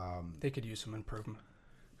 So they could use some improvement.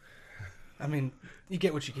 I mean, you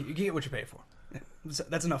get what you get what you pay for.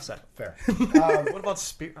 That's enough said. Fair. What about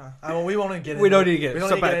spirit? Well, we won't get. We don't need to get.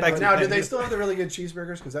 So back to now, do they still have the really good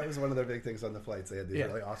cheeseburgers? Because that was one of their big things on the flights. They had these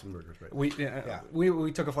really awesome burgers. Right?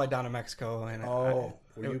 We took a flight down to Mexico, and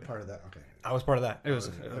were you part of that? Okay, I was part of that. It was.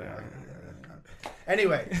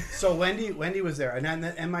 Anyway, so Wendy was there,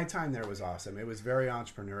 and my time there was awesome. It was very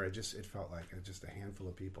entrepreneurial. It felt like just a handful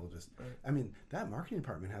of people. I mean, that marketing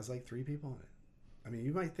department has like 3 people in it. I mean,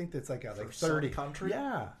 you might think that's like 30 country.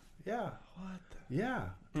 Yeah. What? Yeah.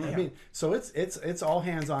 I mean, so it's all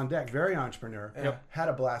hands on deck. Very entrepreneur. Yep. Had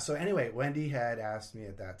a blast. So anyway, Wendy had asked me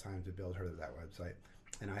at that time to build her that website,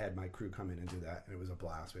 and I had my crew come in and do that, and it was a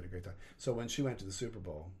blast. We had a great time. So when she went to the Super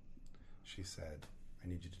Bowl, she said, "I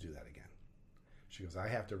need you to do that again." She goes, "I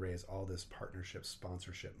have to raise all this partnership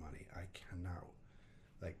sponsorship money. I cannot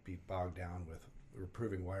be bogged down with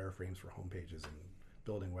approving wireframes for homepages and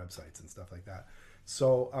building websites and stuff like that."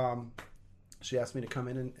 So she asked me to come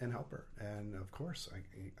in and help her, and of course,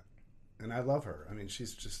 I love her. I mean,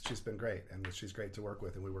 she's been great, and she's great to work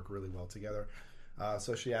with, and we work really well together.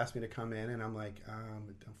 So she asked me to come in, and I'm like,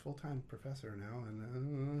 I'm a full-time professor now,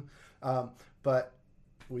 and but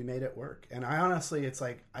we made it work. And I honestly, it's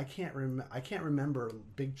like I can't remember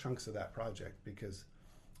big chunks of that project because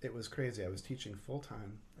it was crazy. I was teaching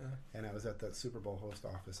full-time, and I was at the Super Bowl host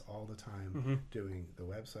office all the time doing the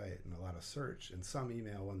website and a lot of search and some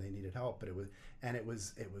email when they needed help. But it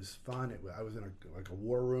was fun. I was in a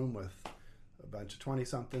war room with a bunch of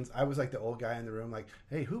 20-somethings. I was like the old guy in the room, like,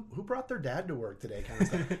 hey, who brought their dad to work today? Kind of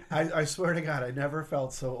stuff. I swear to God, I never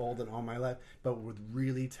felt so old in all my life, but with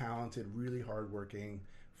really talented, really hardworking,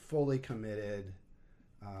 fully committed,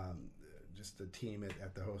 just a team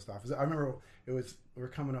at the host office. I remember we're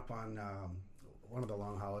coming up on one of the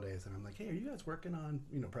long holidays, and I'm like, hey, are you guys working on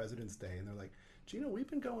President's Day? And they're like, Gino, we've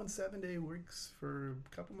been going 7-day weeks for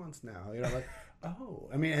a couple months now. Like, oh,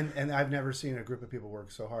 I mean, and I've never seen a group of people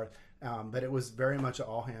work so hard. But it was very much an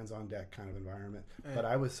all hands on deck kind of environment. Yeah. But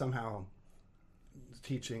I was somehow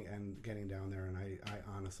teaching and getting down there, and I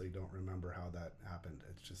honestly don't remember how that happened.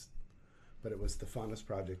 It's just, but it was the funnest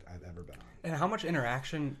project I've ever been on. And how much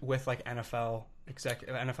interaction with NFL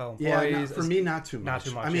employees? Yeah, for me, not too much. Not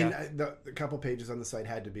too much. I mean, the couple pages on the site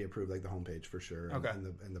had to be approved, like the homepage for sure,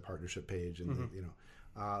 and the partnership page, and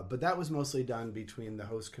but that was mostly done between the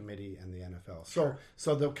host committee and the NFL.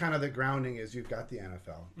 So the kind of the grounding is you've got the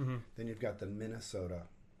NFL, then you've got the Minnesota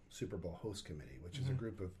Super Bowl host committee, which is a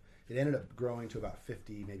group of. It ended up growing to about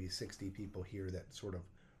 50, maybe 60 people here that sort of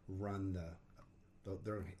run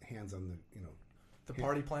their hands on the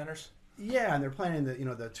party planners. Yeah, and they're planning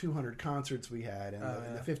the 200 concerts we had and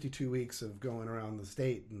the 52 weeks of going around the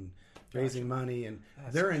state and raising money, and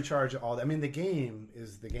they're in charge of all that. I mean, the game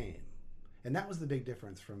is the game, and that was the big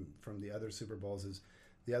difference from the other Super Bowls. Is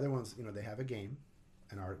the other ones, they have a game,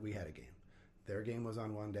 and we had a game. Their game was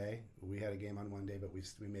on one day. We had a game on one day, but we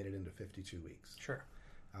made it into 52 weeks. Sure.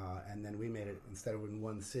 And then we made it, instead of in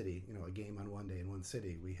one city, a game on one day in one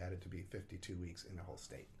city, we had it to be 52 weeks in the whole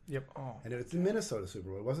state. Yep. Oh. And it was the Minnesota Super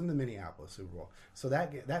Bowl. It wasn't the Minneapolis Super Bowl. So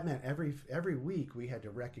that meant every week we had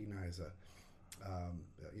to recognize a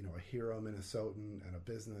hero Minnesotan and a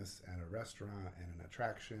business and a restaurant and an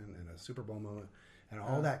attraction and a Super Bowl moment, and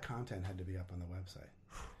all that content had to be up on the website.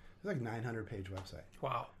 It's like 900-page website.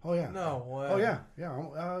 Wow. Oh yeah. No way. Oh yeah.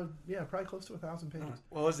 Yeah. Probably close to 1,000 pages.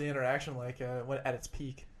 What was the interaction like at its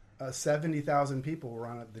peak? 70,000 people were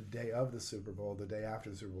on it the day of the Super Bowl. The day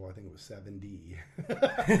after the Super Bowl, I think it was 70.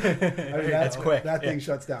 That's quick. That thing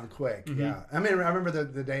shuts down quick. Mm-hmm. Yeah. I mean, I remember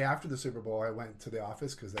the day after the Super Bowl, I went to the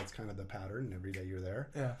office because that's kind of the pattern. Every day you're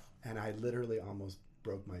there. Yeah. And I literally almost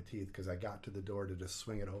broke my teeth because I got to the door to just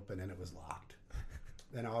swing it open and it was locked.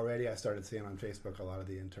 And already I started seeing on Facebook a lot of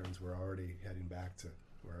the interns were already heading back to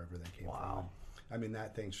wherever they came from. I mean,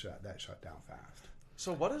 that thing shut down fast.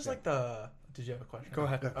 So what is did you have a question? Go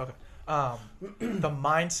ahead. Okay. The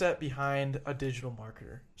mindset behind a digital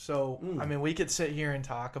marketer. So, I mean, we could sit here and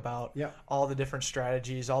talk about all the different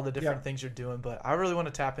strategies, all the different things you're doing, but I really want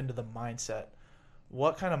to tap into the mindset.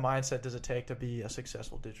 What kind of mindset does it take to be a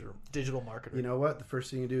successful digital marketer? You know what? The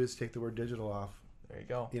first thing you do is take the word digital off. There you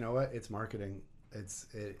go. You know what? It's marketing.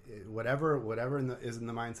 Whatever is in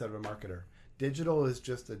the mindset of a marketer. Digital is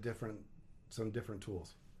just a different some different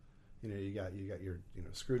tools. You got your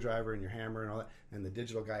screwdriver and your hammer and all that, and the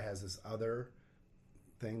digital guy has this other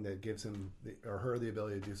thing that gives him or her the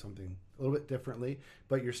ability to do something a little bit differently.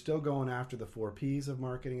 But you're still going after the 4 Ps of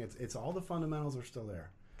marketing. It's all the fundamentals are still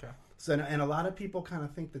there. Okay. So and a lot of people kind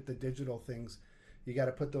of think that the digital things, you got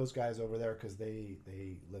to put those guys over there because they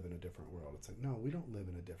live in a different world. It's like, no, we don't live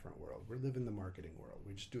in a different world. We live in the marketing world.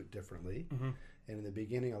 We just do it differently. Mm-hmm. And in the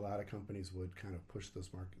beginning, a lot of companies would kind of push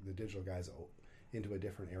the digital guys into a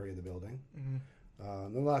different area of the building.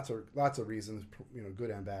 Mm-hmm. There are lots of reasons, good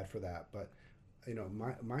and bad for that. But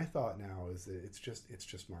my thought now is that it's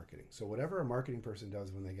just marketing. So whatever a marketing person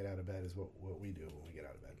does when they get out of bed is what we do when we get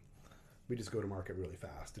out of bed. We just go to market really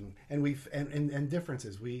fast, and difference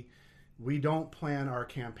is we don't plan our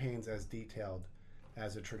campaigns as detailed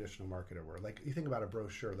as a traditional marketer would. Like, you think about a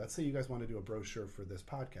brochure. Let's say you guys want to do a brochure for this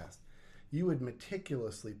podcast. You would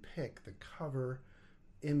meticulously pick the cover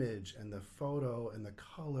image and the photo and the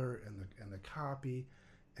color and the copy,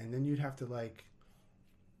 and then you'd have to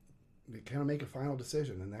kind of make a final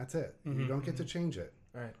decision, and that's it. Mm-hmm. You don't get to change it.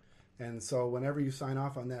 Right. And so whenever you sign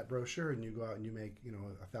off on that brochure and you go out and you make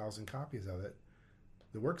 1,000 copies of it,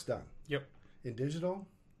 the work's done. Yep. In digital,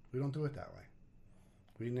 we don't do it that way.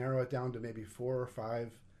 We narrow it down to maybe 4 or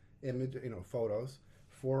 5 photos,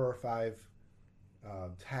 4 or 5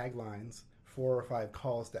 taglines, 4 or 5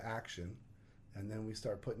 calls to action, and then we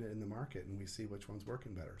start putting it in the market and we see which one's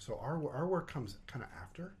working better. So our work comes kind of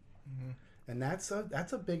after, mm-hmm. and that's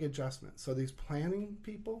a big adjustment. So these planning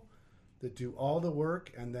people that do all the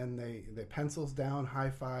work and then they pencils down,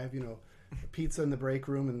 high five, pizza in the break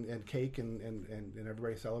room and cake and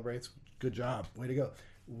everybody celebrates. Good job, way to go.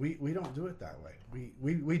 We don't do it that way.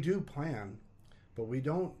 We do plan, but we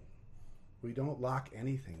don't lock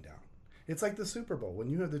anything down. It's like the Super Bowl. When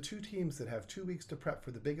you have the 2 teams that have 2 weeks to prep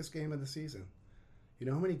for the biggest game of the season, you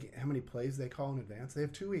know how many plays they call in advance? They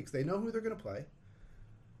have 2 weeks. They know who they're going to play,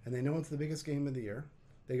 and they know it's the biggest game of the year.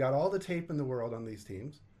 They got all the tape in the world on these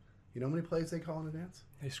teams. You know how many plays they call in advance?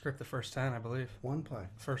 They script the first 10, I believe. 1 play.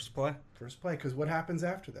 First play, because what happens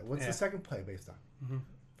after that? What's the second play based on? Mm-hmm.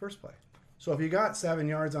 First play. So if you got 7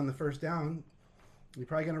 yards on the first down, you're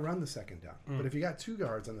probably going to run the second down. But if you got 2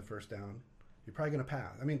 yards on the first down, you're probably going to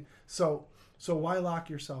pass. I mean, so why lock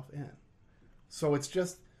yourself in? So it's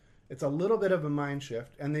a little bit of a mind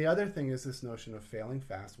shift. And the other thing is this notion of failing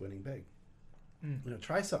fast, winning big.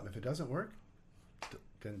 Try something. If it doesn't work,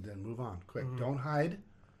 then move on quick. Mm-hmm. Don't hide.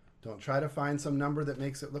 Don't try to find some number that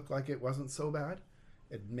makes it look like it wasn't so bad.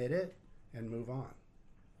 Admit it and move on.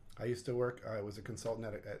 I used to work, I was a consultant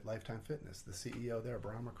at Lifetime Fitness. The CEO there,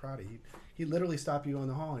 Bahram Akradi, he literally stopped you in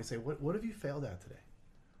the hall and he'd say, what have you failed at today?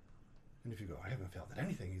 And if you go, I haven't failed at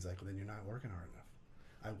anything, he's like, well, then you're not working hard enough.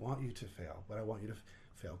 I want you to fail, but I want you to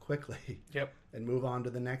fail quickly. Yep. And move on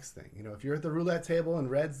to the next thing. If you're at the roulette table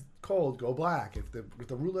and red's cold, go black. If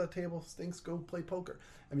the roulette table stinks, go play poker.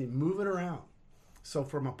 I mean, move it around. So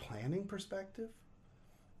from a planning perspective,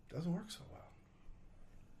 it doesn't work so well.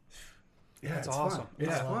 Yeah, it's awesome. Fun.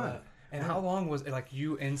 It's fun. And how long was it,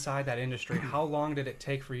 you inside that industry, how long did it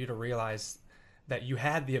take for you to realize that you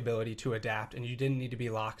had the ability to adapt and you didn't need to be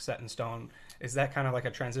locked, set in stone? Is that kind of like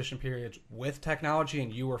a transition period with technology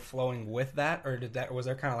and you were flowing with that? Or was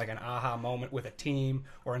there kind of like an aha moment with a team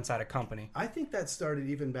or inside a company? I think that started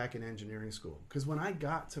even back in engineering school. Because when I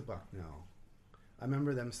got to Bucknell, I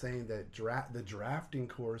remember them saying that the drafting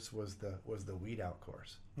course was the weed out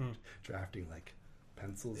course. Drafting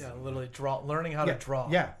pencils. Yeah, literally learning how to draw.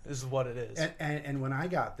 Yeah, is what it is. And when I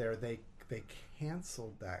got there, they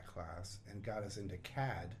canceled that class and got us into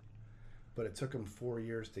CAD, but it took them 4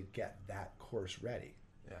 years to get that course ready.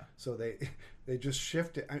 Yeah. So they just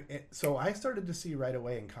shifted. So I started to see right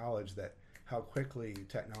away in college that how quickly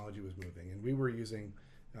technology was moving, and we were using,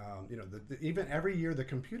 even every year the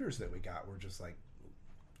computers that we got were just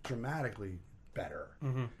dramatically better.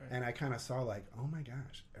 Mm-hmm. And I kind of saw oh my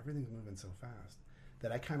gosh, everything's moving so fast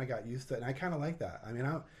that I kind of got used to it, and I kind of like that. I mean,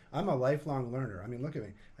 I'm a lifelong learner. I mean, look at me.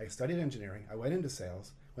 I studied engineering. I went into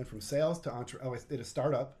sales. Went from sales to I did a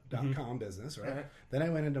startup.com business, right? Then I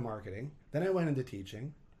went into marketing. Then I went into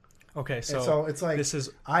teaching. Okay, so it's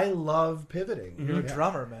I love pivoting. You're a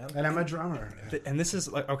drummer, man, and I'm a drummer. And this is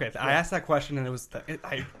I asked that question, and it was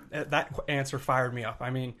that answer fired me up. I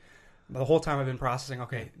mean, the whole time I've been processing.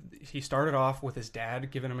 Okay, he started off with his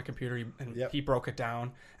dad giving him a computer, and he broke it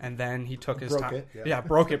down, and then he took his time.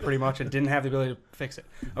 Broke it pretty much, and didn't have the ability to fix it.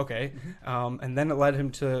 Okay, and then it led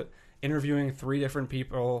him to interviewing 3 different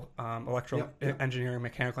people, electrical engineering,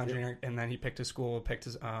 mechanical engineering, and then he picked his school, picked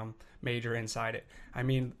his major inside it. I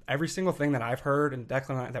mean, every single thing that I've heard and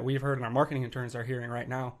Declan that we've heard and our marketing interns are hearing right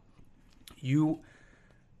now, you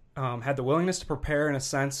had the willingness to prepare in a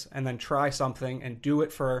sense and then try something and do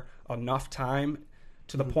it for enough time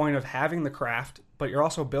to the point of having the craft, but you're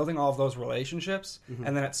also building all of those relationships.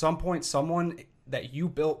 And then at some point, someone that you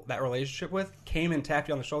built that relationship with came and tapped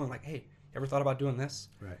you on the shoulder and like, hey, you ever thought about doing this?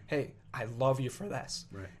 Right. Hey, I love you for this.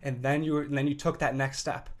 Right. And then you took that next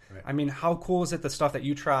step. Right. I mean, how cool is it, the stuff that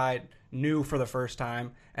you tried new for the first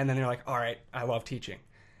time, and then you're like, all right, I love teaching.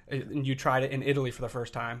 And you tried it in Italy for the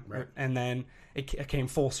first time, Right. and then it came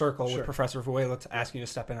full circle Sure. with Professor Vuela asking you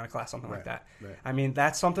to step in on a class, something like that. Right. I mean,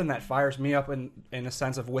 that's something that fires me up in a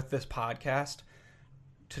sense of, with this podcast,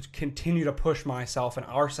 to continue to push myself and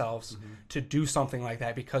ourselves to do something like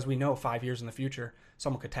that, because we know 5 years in the future,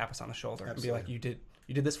 someone could tap us on the shoulder and be like, you did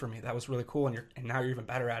this for me. That was really cool, and now you're even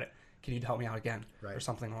better at it. Can you help me out again? Right. Or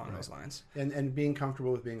something along those lines. And being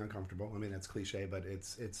comfortable with being uncomfortable. I mean, that's cliche, but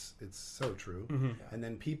it's so true. And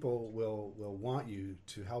then people will want you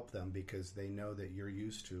to help them because they know that you're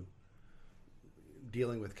used to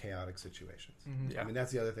dealing with chaotic situations. Yeah. I mean,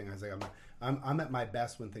 that's the other thing. I was like, I'm at my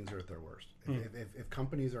best when things are at their worst. If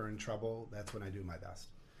companies are in trouble, that's when I do my best.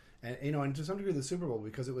 And and to some degree, the Super Bowl,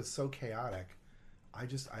 because it was so chaotic, I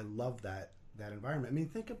love that environment. I mean,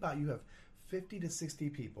 think about, you have 50 to 60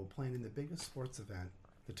 people playing in the biggest sports event,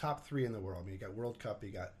 the top 3 in the world. I mean, you got World Cup, you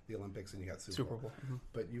got the Olympics, and you got Super Bowl.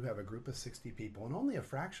 But you have a group of 60 people, and only a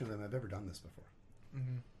fraction of them have ever done this before.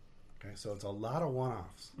 Okay, so it's a lot of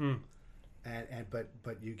one-offs.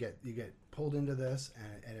 But you get pulled into this,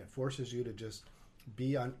 and it forces you to just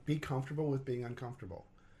be comfortable with being uncomfortable.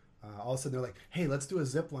 All of a sudden, they're like, "Hey, let's do a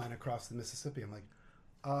zip line across the Mississippi." I'm like,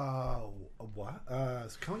 what?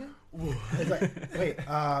 Come again? It's like, wait,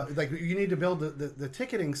 like, you need to build the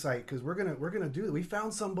ticketing site because we're gonna do it. We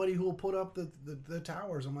found somebody who will put up the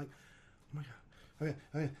towers. I'm like, oh my god.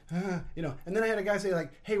 Okay, and then I had a guy say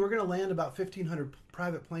like, hey, we're gonna land about 1,500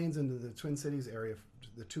 private planes into the Twin Cities area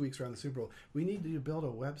the 2 weeks around the Super Bowl. We need to build a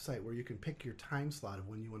website where you can pick your time slot of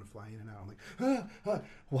when you want to fly in and out. I'm like,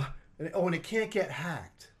 what? And it can't get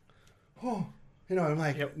hacked. Oh. I'm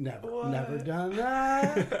like, never done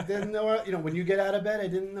that. Didn't know, when you get out of bed, I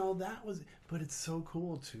didn't know that was, but it's so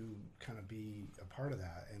cool to kind of be a part of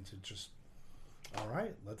that and to just, all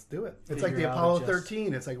right, let's do it. It's like the Apollo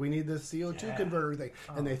 13. It's like, we need this CO2 converter thing.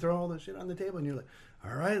 And they throw all the shit on the table and you're like,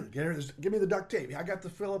 all right, give me the duct tape. I got the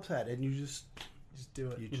Phillips head. And you just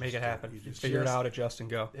do it. You make it happen. You figure it out, adjust, and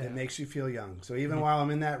go. It makes you feel young. So even while I'm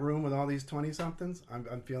in that room with all these 20-somethings,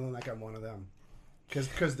 I'm feeling like I'm one of them.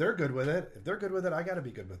 Because they're good with it. If they're good with it, I got to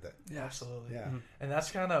be good with it. Yeah, absolutely. Yeah. And that's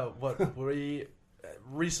kind of what we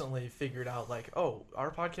recently figured out. Like, our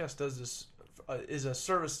podcast does this, is a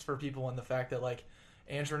service for people in the fact that, like,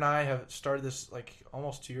 Andrew and I have started this, like,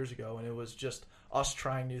 almost 2 years ago, and it was just us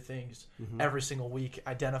trying new things every single week,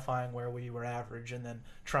 identifying where we were average, and then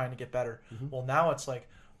trying to get better. Well, now it's like,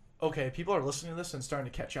 okay, people are listening to this and starting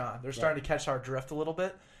to catch on. They're starting to catch our drift a little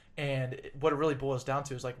bit. And what it really boils down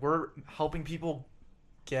to is, like, we're helping people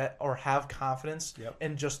get or have confidence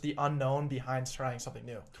in just the unknown behind trying something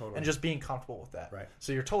new, and just being comfortable with that. Right.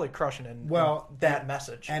 So you're totally crushing in that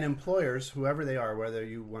message. And employers, whoever they are, whether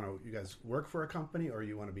you guys work for a company or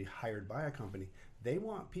you want to be hired by a company, they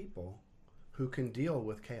want people who can deal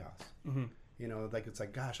with chaos. Like, it's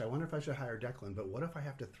like, gosh, I wonder if I should hire Declan, but what if I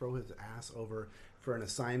have to throw his ass over for an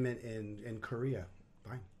assignment in Korea?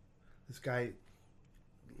 Fine. This guy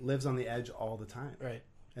lives on the edge all the time. Right.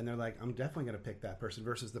 And they're like, I'm definitely going to pick that person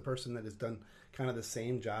versus the person that has done kind of the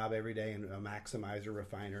same job every day and a maximizer,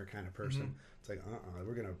 refiner kind of person. It's like,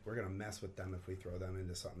 we're gonna mess with them if we throw them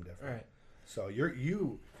into something different. Right. So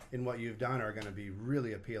you in what you've done are going to be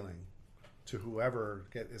really appealing to whoever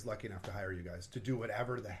is lucky enough to hire you guys to do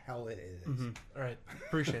whatever the hell it is. Right.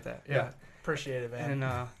 Appreciate that. Yeah. Appreciate it, man.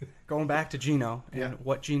 And going back to Gino and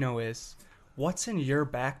what Gino is, what's in your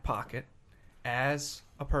back pocket as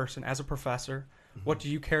a person, as a professor? What do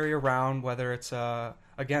you carry around, whether it's,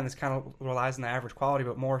 again, this kind of relies on the average quality,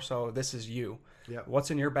 but more so, this is you. Yep.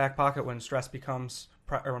 What's in your back pocket when stress becomes,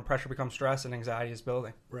 or when pressure becomes stress and anxiety is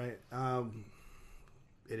building? Right.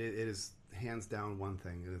 It is hands down one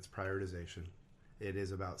thing, and it's prioritization. It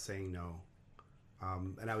is about saying no.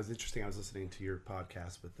 And I was listening to your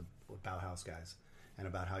podcast with the Bauhaus guys, and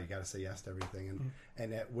about how you got to say yes to everything,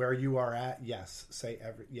 and at where you are at, say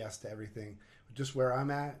yes to everything. Just where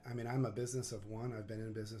I'm at, I mean, I'm a business of one. I've been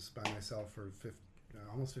in business by myself for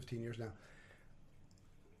almost 15 years now.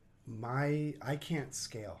 I can't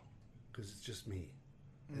scale because it's just me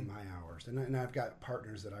and my hours, and I've got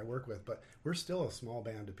partners that I work with, but we're still a small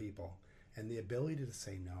band of people, and the ability to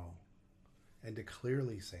say no and to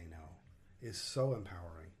clearly say no is so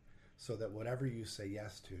empowering. So that whatever you say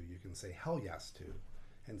yes to, you can say hell yes to,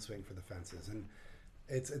 and swing for the fences.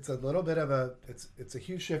 it's a little bit of it's a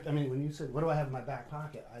huge shift. I mean, when you said, what do I have in my back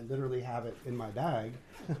pocket? I literally have it in my bag.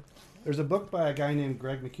 There's a book by a guy named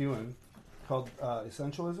Greg McEwen called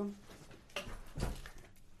Essentialism.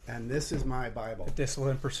 And this is my Bible. The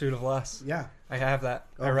Disciplined Pursuit of Less. Yeah. I have that.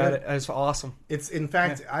 Oh, I read good. it. It's awesome. It's, in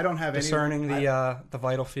fact, I don't have Discerning any... the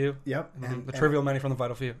vital few. Yep. And the trivial many from the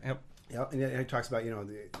vital few. Yep. Yep. And it talks about,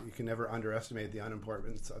 you can never underestimate the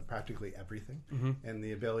unimportance of practically everything and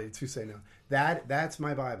the ability to say no. That's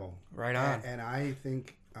my Bible. Right on. And I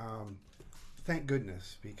think, thank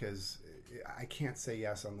goodness, because I can't say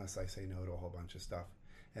yes unless I say no to a whole bunch of stuff.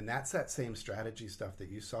 And that's that same strategy stuff that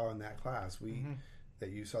you saw in that class. That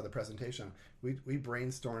you saw the presentation. We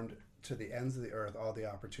brainstormed to the ends of the earth all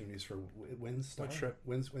the opportunities for wind strip,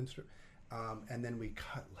 and then we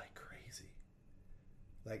cut like crazy.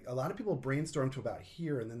 Like a lot of people brainstorm to about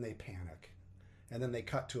here and then they panic, and then they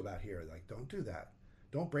cut to about here. Like, don't do that.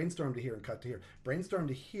 Don't brainstorm to here and cut to here. Brainstorm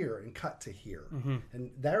to here and cut to here. And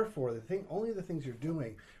therefore, only the things you're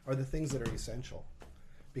doing are the things that are essential,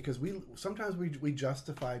 because sometimes we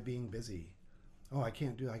justify being busy. Oh, I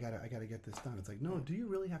can't do it. I gotta get this done. It's like, no, do you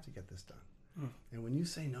really have to get this done? And when you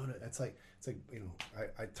say no to, it's like this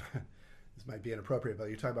might be inappropriate, but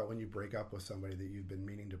you talk about when you break up with somebody that you've been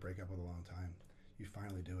meaning to break up with a long time. You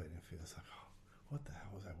finally do it, and it feels like, oh, what the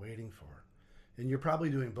hell was I waiting for? And you're probably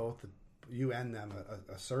doing both you and them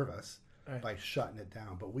a service by shutting it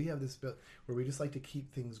down. But we have this bit where we just like to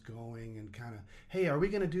keep things going and kind of, hey, are we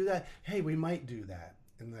going to do that? Hey, we might do that,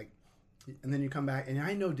 and then you come back, and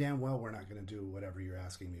I know damn well we're not going to do whatever you're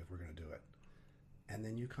asking me if we're going to do it. And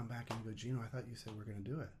then you come back and you go, Gino, I thought you said we're going to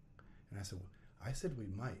do it. And I said, well, I said we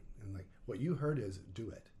might. And like, what you heard is do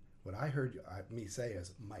it. What I heard me say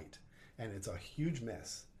is might. And it's a huge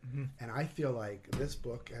miss. And I feel like this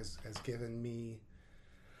book has given me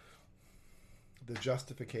the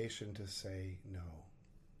justification to say no.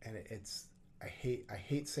 And I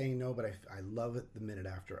hate saying no, but I love it the minute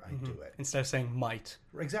after I do it. Instead of saying might.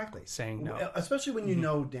 Exactly. Saying no. Especially when you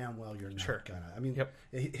know damn well you're not gonna. I mean,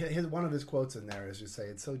 one of his quotes in there is just say,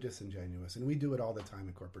 it's so disingenuous. And we do it all the time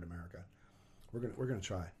in corporate America. We're gonna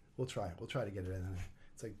try. We'll try it. We'll try to get it in there.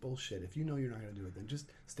 It's like, bullshit. If you know you're not gonna do it, then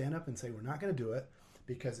just stand up and say, we're not gonna do it,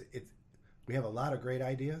 because we have a lot of great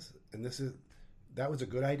ideas, and that was a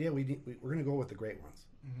good idea. We're gonna go with the great ones.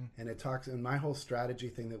 And it talks, and my whole strategy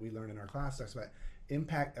thing that we learned in our class talks about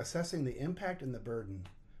assessing the impact and the burden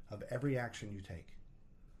of every action you take,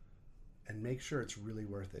 and make sure it's really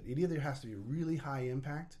worth it. It either has to be really high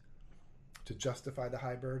impact to justify the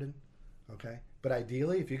high burden, okay? But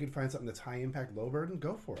ideally, if you can find something that's high impact, low burden,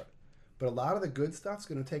 go for it. But a lot of the good stuff's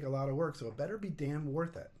going to take a lot of work, so it better be damn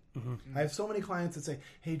worth it. I have so many clients that say,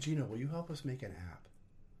 hey, Gino, will you help us make an app?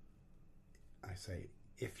 I say,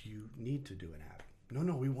 if you need to do an app.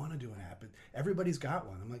 No, we want to do an app. Everybody's got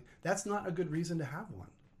one. I'm like, that's not a good reason to have one.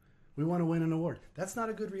 We want to win an award. That's not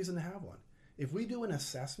a good reason to have one. If we do an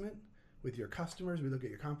assessment with your customers, we look at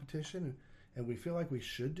your competition, and we feel like we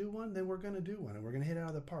should do one, then we're going to do one, and we're going to hit it out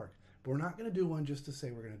of the park. But we're not going to do one just to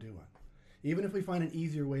say we're going to do one. Even if we find an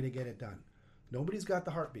easier way to get it done. Nobody's got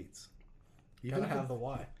the heartbeats. You gotta have the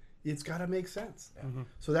why. It's got to make sense.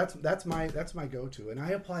 So that's my go-to, and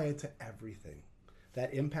I apply it to everything.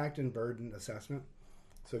 That impact and burden assessment.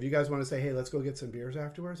 So if you guys want to say, hey, let's go get some beers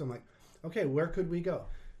afterwards, I'm like, okay, where could we go?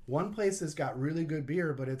 One place has got really good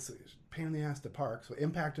beer, but it's a pain in the ass to park. So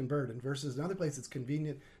impact and burden versus another place that's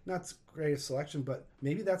convenient, not greatest selection, but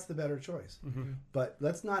maybe that's the better choice. But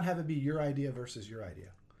let's not have it be your idea versus your idea.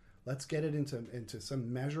 Let's get it into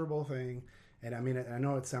some measurable thing. And I mean, I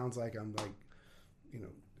know it sounds like I'm like,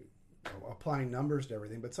 applying numbers to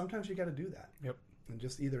everything, but sometimes you got to do that. Yep. And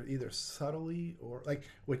just either subtly or like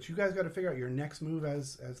what you guys got to figure out your next move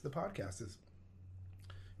as the podcast is.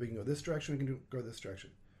 We can go this direction. We can go this direction.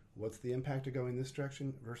 What's the impact of going this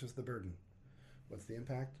direction versus the burden? What's the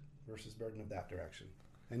impact versus burden of that direction?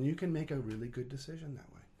 And you can make a really good decision that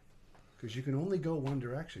way, because you can only go one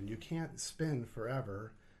direction. You can't spin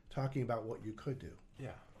forever talking about what you could do.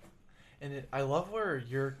 Yeah, and I love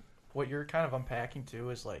what you're kind of unpacking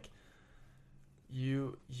too is like.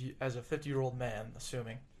 You as a 50-year-old man,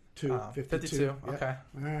 assuming 52. Yep. Okay,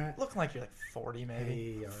 all right. Looking like you're like 40,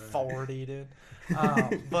 maybe. Hey, all right. 40, dude.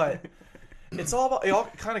 But it's all about. It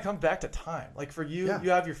all kind of comes back to time. Like for you, you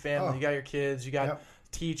have your family, you got your kids, you got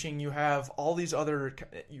teaching, you have all these other.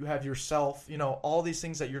 You have yourself. All these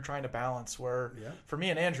things that you're trying to balance. Where for me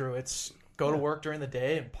and Andrew, it's go to work during the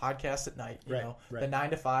day and podcast at night. You know, right. the 9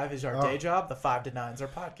 to 5 is our day job. The 5 to 9 is our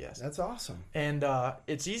podcast. That's awesome. And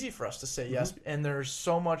it's easy for us to say yes. And there's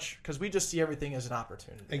so much because we just see everything as an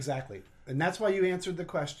opportunity. Exactly. And that's why you answered the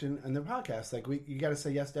question in the podcast. Like you got to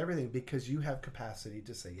say yes to everything because you have capacity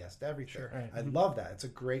to say yes to everything. Sure. Right. I love that. It's a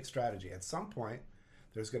great strategy. At some point,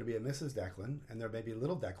 there's going to be a Mrs. Declan, and there may be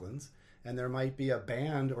little Declans, and there might be a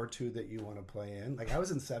band or two that you want to play in. Like I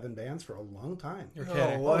was in 7 bands for a long time. You're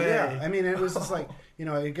kidding. Oh yeah. I mean, it was just like, you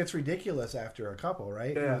know, it gets ridiculous after a couple,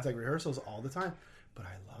 right? Yeah. You know, it's like rehearsals all the time. But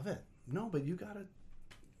I love it. No, but you gotta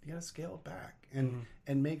scale it back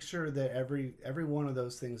and make sure that every one of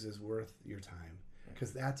those things is worth your time,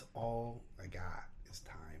 because that's all I got is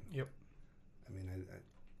time. Yep. I mean,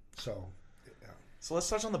 so let's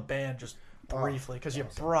touch on the band just briefly because you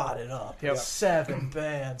awesome. brought it up. Yep. 7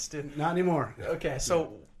 bands, dude. not anymore. Okay,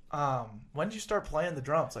 so when did you start playing the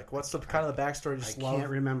drums? Like, what's the kind of the backstory? Just I can't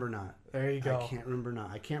remember not. There you go. I can't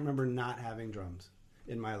remember not having drums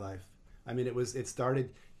in my life. I mean, it started.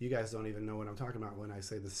 You guys don't even know what I'm talking about when I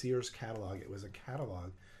say the Sears catalog. It was a catalog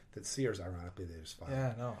that Sears, ironically, they just filed.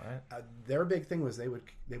 Yeah, no, right? Their big thing was they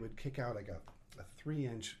would kick out like a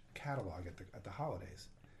 3-inch catalog at the holidays,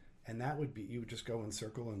 and that would be, you would just go and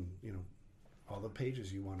circle and, you know, all the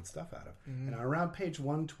pages you wanted stuff out of. And around page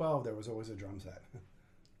 112 there was always a drum set,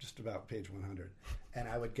 just about page 100, and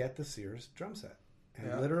I would get the Sears drum set,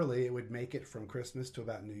 and literally it would make it from Christmas to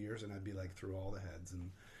about New Year's, and I'd be like through all the heads and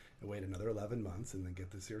wait another 11 months and then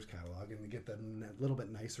get the Sears catalog and get the little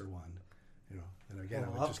bit nicer one, you know, and again I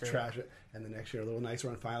would just trash it, and the next year a little nicer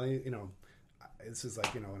one. Finally, you know, this is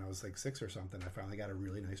like, you know, when I was like 6 or something, I finally got a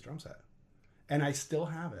really nice drum set, and I still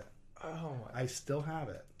have it. I still have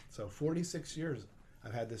it. So 46 years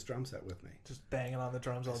I've had this drum set with me. Just banging on the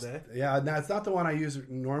drums all day? Yeah, now it's not the one I use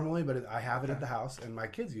normally, but I have it at the house, and my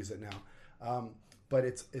kids use it now. But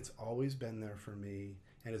it's always been there for me.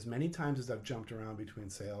 And as many times as I've jumped around between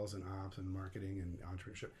sales and ops and marketing and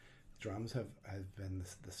entrepreneurship, drums have been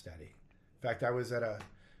the steady. In fact, I was at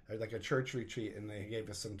a church retreat, and they gave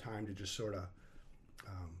us some time to just sort of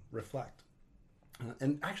reflect.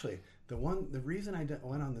 And actually, the reason I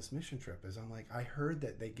went on this mission trip is I'm like, I heard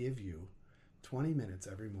that they give you 20 minutes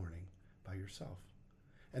every morning by yourself.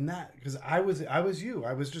 And that, because I was you.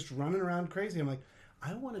 I was just running around crazy. I'm like,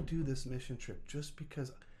 I want to do this mission trip just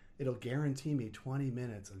because it'll guarantee me 20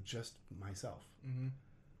 minutes of just myself. Mm-hmm.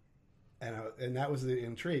 And that was the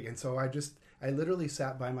intrigue. And so I literally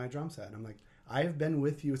sat by my drum set, and I'm like, I've been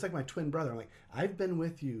with you. It's like my twin brother. I'm like, I've been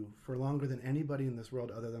with you for longer than anybody in this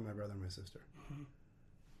world other than my brother and my sister. Mm-hmm.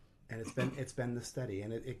 And it's been the steady,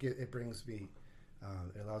 and it brings me,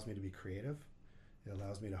 it allows me to be creative. It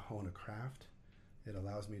allows me to hone a craft. It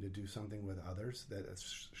allows me to do something with others that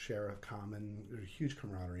share a common, there's a huge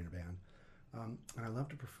camaraderie in a band. And I love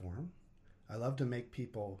to perform. I love to make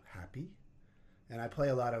people happy. And I play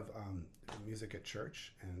a lot of music at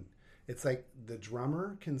church. And it's like the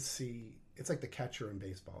drummer can see, it's like the catcher in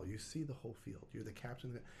baseball. You see the whole field. You're the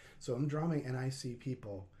captain. So I'm drumming, and I see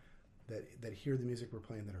people that hear the music we're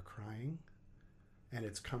playing that are crying, and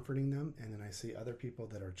it's comforting them. And then I see other people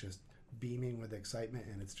that are just beaming with excitement,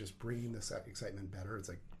 and it's just bringing this excitement better. It's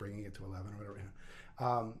like bringing it to 11 or whatever.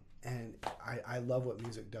 And I love what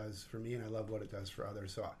music does for me, and I love what it does for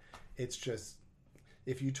others. So it's just,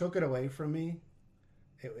 if you took it away from me,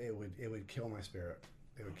 it would kill my spirit.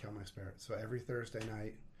 It would kill my spirit. So every Thursday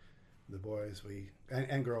night, the boys,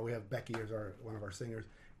 and girl, we have Becky as one of our singers.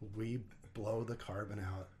 We blow the carbon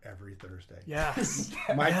out every Thursday. Yes.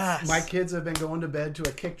 My kids have been going to bed to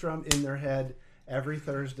a kick drum in their head every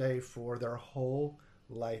Thursday for their whole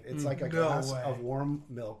life. It's like a glass of warm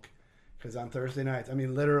milk. Because on Thursday nights, I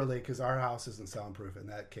mean, literally, because our house isn't soundproof, and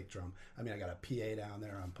that kick drum, I mean, I got a PA down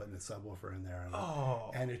there, I'm putting a subwoofer in there,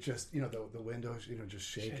 and it just, you know, the windows, you know, just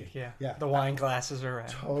shaking. Yeah. The wine glasses are red.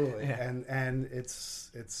 Totally. Yeah. And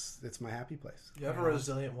it's my happy place. You have a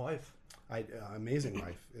resilient wife. Amazing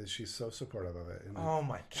wife. She's so supportive of it. And oh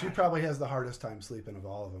my God. She probably has the hardest time sleeping of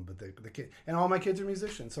all of them, but the kid, and all my kids are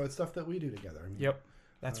musicians, so it's stuff that we do together. I mean, yep.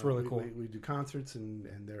 That's really cool. We do concerts, and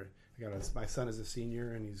my son is a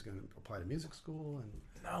senior, and he's going to apply to music school. And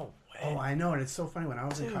no way. Oh, I know, and it's so funny. When I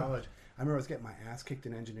was in college, I remember I was getting my ass kicked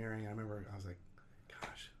in engineering. I remember I was like,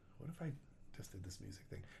 gosh, what if I just did this music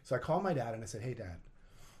thing? So I called my dad, and I said, hey, Dad,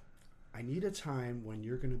 I need a time when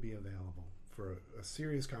you're going to be available for a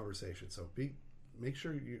serious conversation. So make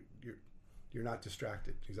sure you're not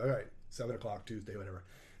distracted. He's like, all right, 7:00 Tuesday, whatever.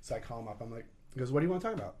 So I call him up. I'm like, he goes, what do you want to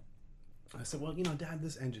talk about? I said, well, you know, Dad,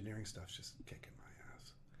 this engineering stuff's just kicking my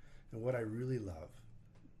ass. And what I really love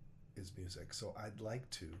is music. So I'd like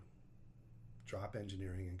to drop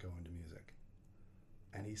engineering and go into music.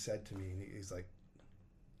 and he said to me, he's like,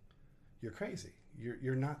 "You're crazy.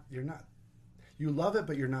 You're not. You love it,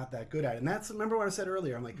 but you're not that good at it." And that's, remember what I said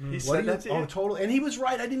earlier. I'm like, He said that to you? Oh, totally. And he was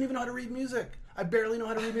right. I didn't even know how to read music. I barely know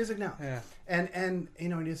how to read music now. Yeah. And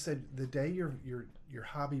and he said, the day your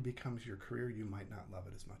hobby becomes your career, you might not love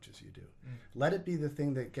it as much as you do. Let it be the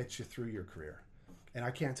thing that gets you through your career. And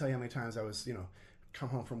I can't tell you how many times I was, come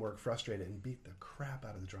home from work frustrated and beat the crap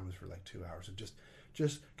out of the drums for like 2 hours and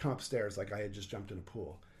just come upstairs like I had just jumped in a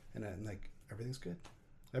pool. And then, like, everything's good.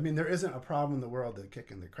 I mean, there isn't a problem in the world that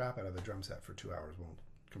kicking the crap out of the drum set for 2 hours won't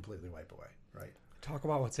completely wipe away, right? Talk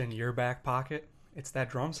about what's in your back pocket. It's that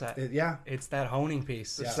drum set. It's that honing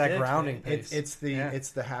piece. It's Yeah. that grounding piece. It's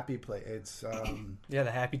the happy place. It's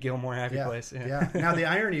the Happy Gilmore happy place. Yeah. Now the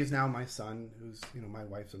irony is, now my son, who's my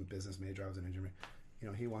wife's a business major, I was an engineer.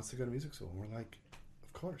 He wants to go to music school, and we're like,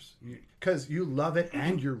 of course, because you love it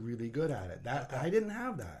and you're really good at it. That I didn't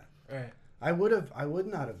have that. Right. I would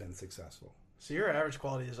not have been successful. So your average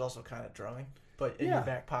quality is also kind of drumming, but in your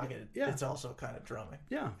back pocket, it's also kind of drumming.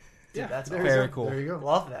 Yeah. Dude, that's very cool. There you go.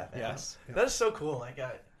 Love that, man. Yes. That is so cool. Like,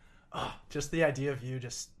 just the idea of you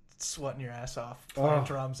just sweating your ass off playing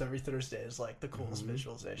drums every Thursday is like the coolest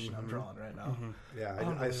visualization I'm drawing right now.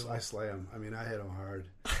 Yeah, I slay them. I mean, I hit them hard.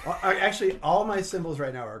 Actually, all my cymbals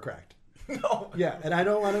right now are cracked. No. Yeah, and I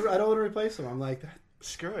don't want to replace them. I'm like,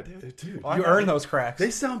 screw it, dude. Dude, You earn those cracks.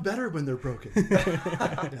 they sound better when they're broken.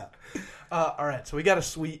 Yeah. All right, so we got a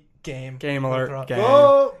sweet game. Game alert. Game.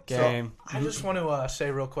 Oh! Game. I just want to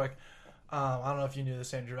say real quick, I don't know if you knew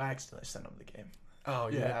this, Andrew. I accidentally sent him the game. Oh,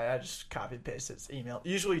 Yeah, I just copy and pasted his email.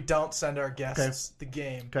 Usually don't send our guests the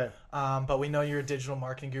game. Okay. But we know you're a digital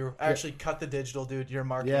marketing guru. Actually, cut the digital, dude. You're a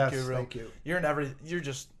marketing Yes, guru. thank you. You're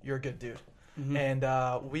a good dude.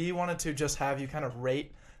 And we wanted to just have you kind of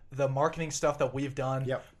rate the marketing stuff that we've done.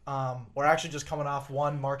 Yep. We're actually just coming off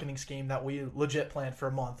one marketing scheme that we legit planned for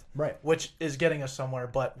a month. Right. Which is getting us somewhere,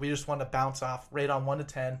 but we just want to bounce off, rate on 1 to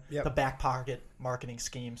 10, Yep. the back pocket marketing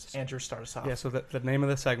schemes. Andrew, start us off. Yeah, so the name of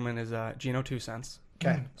the segment is Gino 2 cents.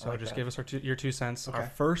 Okay. So just give us your 2 cents. Okay. Our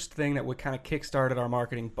first thing that would kind of kickstarted our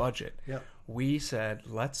marketing budget. Yep. We said,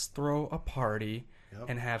 let's throw a party Yep.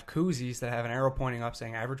 and have koozies that have an arrow pointing up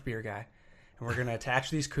saying average beer guy. And we're going to attach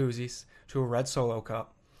these koozies to a red Solo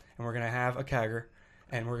cup. And we're going to have a kegger.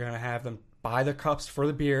 And we're going to have them buy the cups for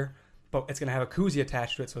the beer. But it's going to have a koozie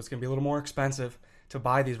attached to it. So it's going to be a little more expensive to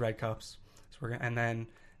buy these red cups. So we're and then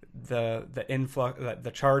the influx,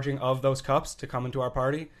 the charging of those cups to come into our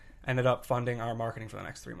party ended up funding our marketing for the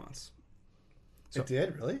next 3 months. So, It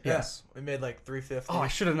did, really? yes. We made like $350. Oh, I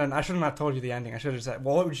should have not told you the ending. I should have said,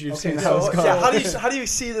 well, what would you have Okay, seen so- how it's so- going? How do you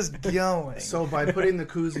see this going? So by putting the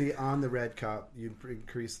koozie on the red cup, you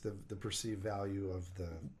increase the perceived value of the.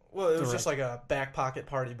 Well, it was Correct. just like a back pocket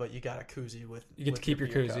party, but you got a koozie with. You get to with keep your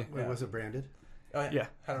beer koozie. cup. Wait, Yeah. was it branded? Oh, Yeah.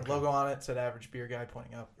 Had a logo on it, said average beer guy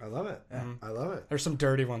pointing up. I love it. Yeah. I love it. There's some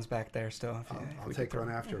dirty ones back there still. If I'll we take can throw-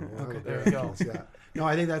 one after. Okay, there you go. Yeah. No,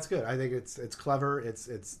 I think that's good. I think it's clever.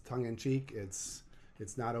 It's tongue in cheek. It's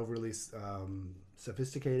not overly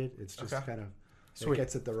sophisticated. It's just Okay. kind of Sweet. it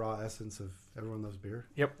gets at the raw essence of everyone loves beer.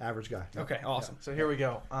 Yep. Average guy. Yep. Okay, awesome. So here we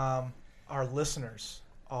go. Our listeners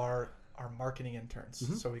are our marketing interns.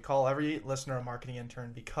 Mm-hmm. So we call every listener a marketing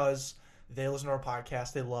intern because they listen to our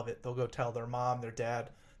podcast. They love it. They'll go tell their mom, their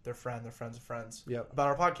dad, their friend, their friends of friends Yep. about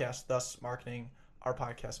our podcast, thus marketing our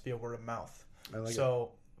podcast via word of mouth. I like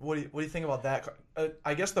So what do you think about that?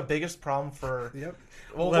 I guess the biggest problem for it. Yep.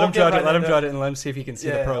 Let him judge it. Let him judge it, and let him see if he can see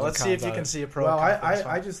the pros. Let's and see if cons you of can it. see a pro. Well, and con for this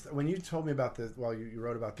I one. just when you told me about the you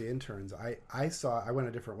wrote about the interns, I went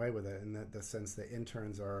a different way with it in the sense that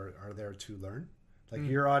interns are there to learn. Like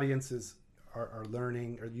your audiences are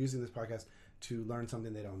learning or using this podcast to learn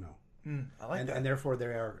something they don't know. I like that. And therefore they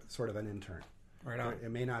are sort of an intern. Right on. It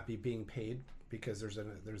may not be being paid because there's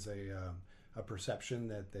a perception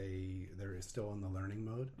that they're still in the learning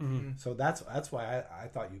mode. Mm-hmm. So that's why I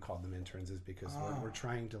thought you called them interns, is because we're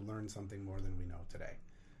trying to learn something more than we know today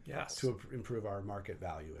Yes. to improve our market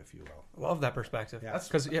value, if you will. Love that perspective. Yeah.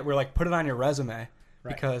 Because we're like, put it on your resume.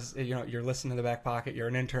 Right. Because you're listening to the back pocket. You're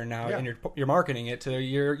an intern now, Yeah. and you're marketing it to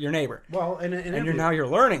your neighbor. Well, and you're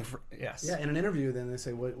learning. Yes. Yeah, in an interview, then they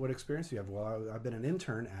say, "What experience do you have?" Well, I've been an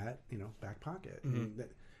intern at Back Pocket.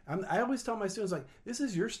 Mm-hmm. I always tell my students, like, this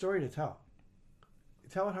is your story to tell.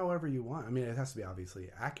 Tell it however you want. I mean, it has to be obviously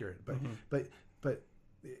accurate, but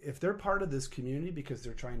if they're part of this community because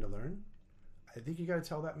they're trying to learn, I think you got to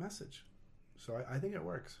tell that message. So I think it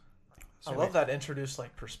works. I love that introduced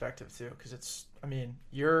perspective too, because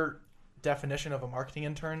your definition of a marketing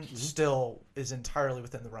intern still is entirely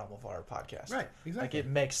within the realm of our podcast. Right, exactly. Like it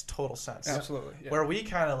makes total sense. Absolutely. Yeah. Where we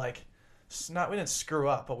kind of we didn't screw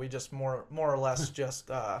up, but we just more or less just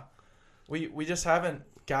we just haven't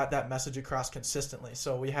got that message across consistently.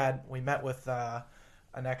 So we met with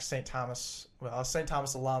an ex St. Thomas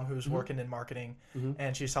alum who's working in marketing,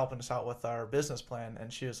 and she's helping us out with our business plan.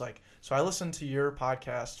 And she was like, "So I listened to your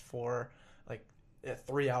podcast for like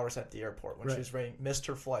 3 hours at the airport when she was ready, missed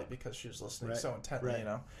her flight because she was listening so intently, you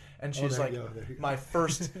know." And she's like, "My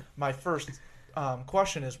first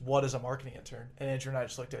question is, what is a marketing intern?" And Andrew and I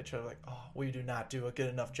just looked at each other like, "Oh, we do not do a good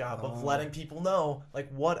enough job of letting people know like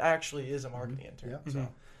what actually is a marketing intern." Yep. So.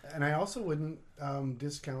 And I also wouldn't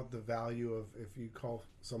discount the value of if you call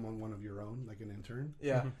someone one of your own, like an intern,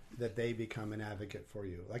 that they become an advocate for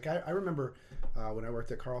you. Like I remember when I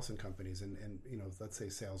worked at Carlson Companies, and you know, let's say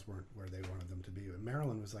sales weren't where they wanted them to be. And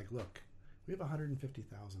Maryland was like, "Look, we have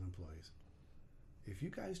 150,000 employees. If you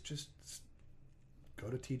guys just go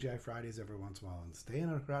to TGI Fridays every once in a while and stay in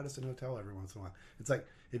a Radisson hotel every once in a while, it's like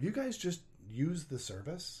if you guys just use the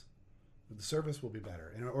service will be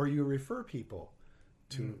better, or you refer people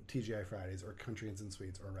to TGI Fridays or Country Inns and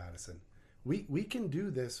Suites or Radisson. We can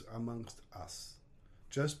do this amongst us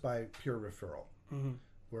just by pure referral.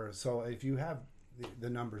 So if you have the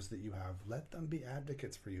numbers that you have, let them be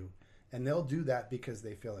advocates for you, and they'll do that because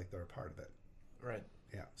they feel like they're a part of it. Right.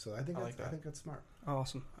 Yeah. So I think that's smart.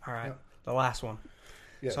 Awesome. All right. Yep. The last one.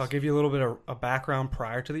 Yes. So I'll give you a little bit of a background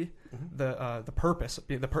prior to the purpose.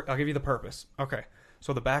 I'll give you the purpose. Okay.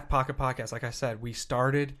 So the Back Pocket Podcast, like I said, we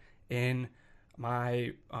started in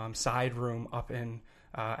my side room up in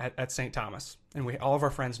at St. Thomas, and all of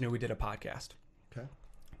our friends knew we did a podcast. Okay.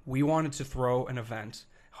 We wanted to throw an event,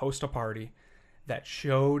 host a party that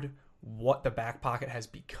showed what the Back Pocket has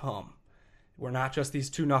become. We're not just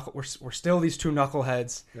these we're still these two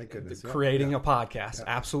knuckleheads creating a podcast,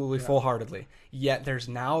 absolutely full-heartedly. Yet there's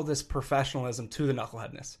now this professionalism to the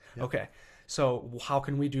knuckleheadness. Yep. Okay, so how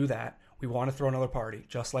can we do that? We want to throw another party,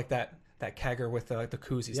 just like that kegger with the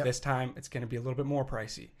koozies. Yep. This time it's going to be a little bit more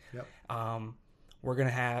pricey. Yep. We're going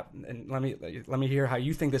to have, and let me hear how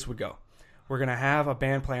you think this would go. We're going to have a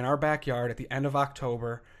band play in our backyard at the end of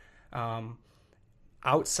October,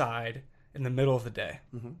 outside in the middle of the day.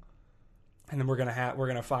 And then we're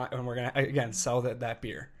gonna again sell that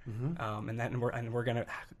beer, and we're gonna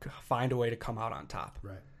find a way to come out on top.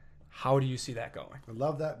 Right. How do you see that going? I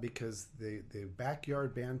love that because the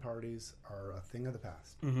backyard band parties are a thing of the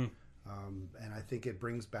past, and I think it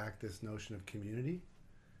brings back this notion of community,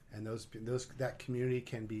 and that community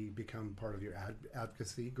can become part of your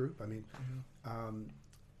advocacy group. I mean,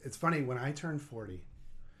 it's funny, when I turned 40,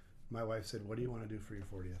 my wife said, "What do you want to do for your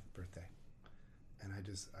 40th birthday?" And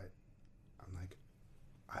I'm like,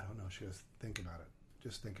 "I don't know." She goes, "Think about it.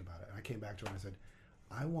 Just think about it." And I came back to her and I said,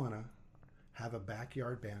 "I want to have a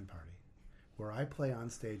backyard band party where I play on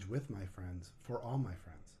stage with my friends for all my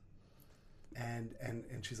friends."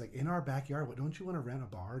 And she's like, "In our backyard, what, don't you want to rent a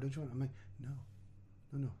bar? Don't you want?" I'm like,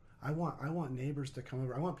 No. I want neighbors to come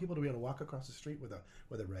over. I want people to be able to walk across the street with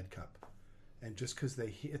a red cup, and just because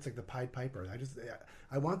it's like the Pied Piper.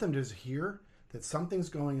 I want them to just hear that something's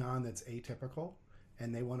going on that's atypical,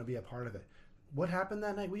 and they want to be a part of it. What happened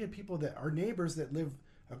that night? We had people that our neighbors that live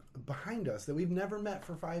behind us that we've never met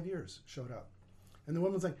for 5 years showed up. And the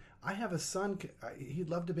woman's like, "I have a son. He'd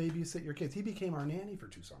love to babysit your kids." He became our nanny for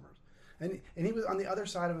 2 summers. And he was on the other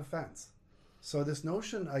side of a fence. So this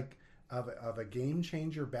notion of a game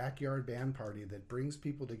changer backyard band party that brings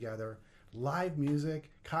people together, live music,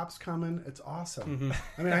 cops coming, it's awesome.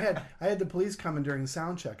 I mean, I had the police coming during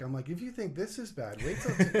sound check. I'm like, if you think this is bad, wait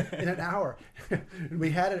till in an hour. And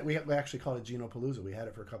we had it. We actually called it Gino Palooza. We had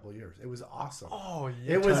it for a couple of years. It was awesome. Oh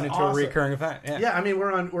yeah, it was turned into a recurring event. Yeah. I mean,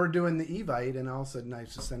 we're doing the Evite, and all of a sudden I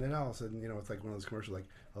just send it out. All of a sudden, it's like one of those commercials. Like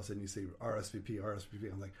all of a sudden you see RSVP.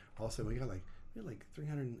 I'm like, all of a sudden we had like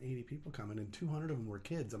 380 people coming, and 200 of them were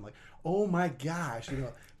kids. I'm like, oh my gosh,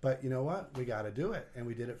 But you know what? We got to do it, and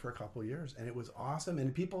we did it for a couple of years, and it was awesome.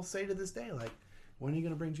 And people say to this day, like, when are you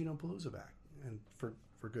going to bring Gino Palooza back? And for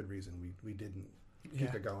good reason, we didn't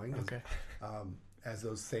keep it going. Okay. As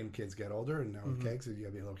those same kids get older, and now with kegs, so you got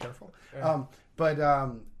to be a little careful. Yeah. But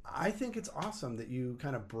I think it's awesome that you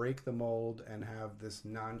kind of break the mold and have this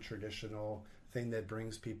non-traditional thing that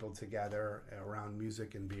brings people together around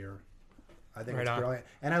music and beer. I think it's brilliant,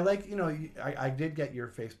 and I like I did get your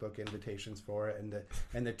Facebook invitations for it,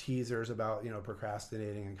 and the teasers about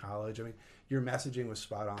procrastinating in college. I mean, your messaging was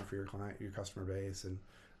spot on for your customer base, and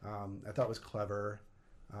I thought it was clever.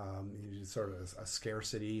 You did sort of a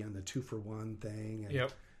scarcity and the 2-for-1 thing, and,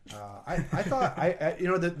 yep. I thought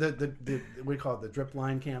the we call it the drip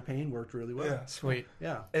line campaign worked really well. Yeah. Sweet.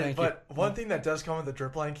 Yeah. But one thing that does come with the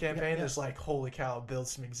drip line campaign Yeah. is like, holy cow, it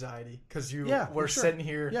builds some anxiety because Yeah, we're sure. sitting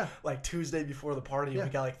here Yeah. like Tuesday before the party, Yeah. and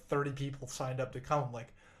we got like 30 people signed up to come. I'm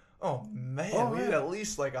like, oh man, Oh, we yeah. need at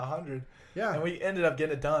least like 100. Yeah. And we ended up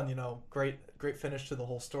getting it done. Great finish to the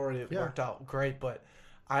whole story. It worked out great. But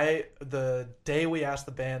the day we asked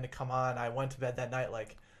the band to come on, I went to bed that night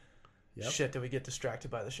like, shit, did we get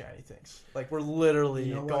distracted by the shiny things? Like, we're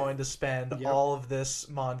literally going to spend all of this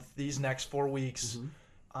month, these next 4 weeks,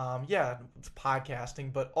 it's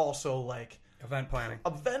podcasting, but also like Event planning.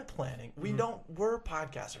 We're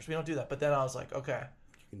podcasters. We don't do that. But then I was like, okay,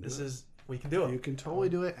 we can do it. You can totally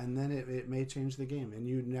do it, and then it may change the game, and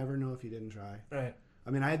you'd never know if you didn't try. Right. I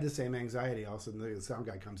mean, I had the same anxiety. All of a sudden, the sound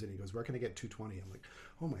guy comes in. He goes, "Where can I get 220?" I'm like,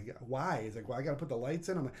 "Oh my god, why?" He's like, "Well, I got to put the lights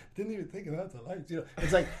in." I'm like, "Didn't even think about the lights."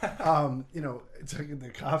 It's like, it's like the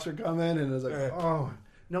cops are coming, and it's like, oh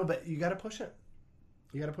no, but you got to push it.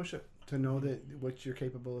 You got to push it to know that what you're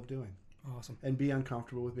capable of doing. Awesome. And be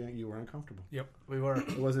uncomfortable with being. You were uncomfortable. Yep. We were.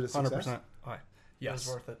 Was it a success? 100%. All right. Yes. It was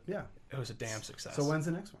worth it. Yeah. It was a damn success. So when's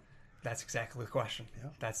the next one? That's exactly the question.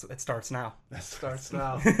 Yeah. It starts now. Starts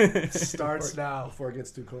now. Starts now. Before it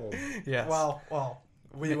gets too cold. Yes. Well,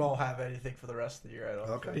 we won't have anything for the rest of the year. I don't.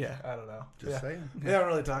 Okay. Think. Yeah. I don't know. Just saying. We haven't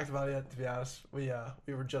really talked about it yet, to be honest. We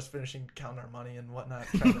were just finishing counting our money and whatnot,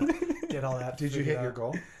 trying to get all that. Did you hit your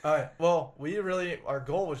goal? All right. Well, our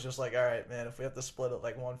goal was just like, all right, man, if we have to split it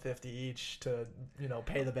like 150 each to,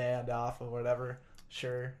 pay the band off or whatever,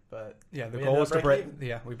 sure. But yeah, the goal was to break.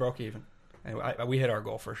 Yeah, we broke even, and we hit our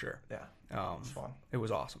goal for sure. Yeah. It's fun. It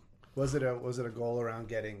was awesome. Was it a goal around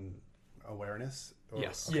getting awareness?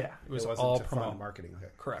 Yes. Okay. Yeah. It was wasn't all to promote fund marketing.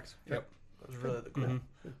 Okay. Correct. Yep. It was really the goal.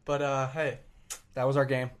 Mm-hmm. But hey, that was our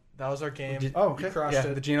game. That was our game. Okay. We crushed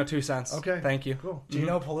it. The Gino 2 cents. Okay. Thank you. Cool.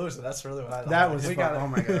 Gino Palooza. That's really what I thought. That was we fun. got. Oh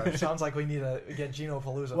my gosh. Sounds like we need to get Gino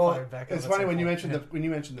Palooza Well, fired back up. it's at funny some when you point.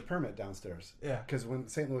 mentioned the permit downstairs. Yeah. Because when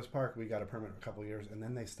St. Louis Park, we got a permit a couple of years, and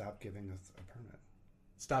then they stopped giving us a permit.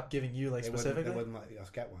 Stop giving you like specifically. They wouldn't let us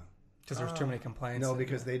get one. Because there was too many complaints. No,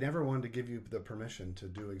 because they never wanted to give you the permission to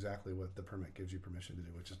do exactly what the permit gives you permission to do,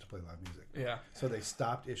 which is to play live music. Yeah. So they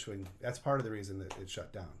stopped issuing. That's part of the reason that it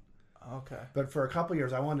shut down. Okay. But for a couple of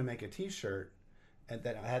years, I wanted to make a T-shirt, and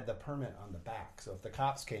then I had the permit on the back. So if the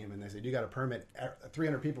cops came and they said, "You got a permit,"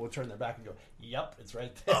 300 people would turn their back and go, "Yep, it's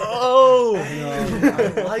right there." Oh,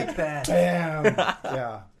 I like that. Bam.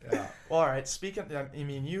 Yeah. Well, all right. Speaking, I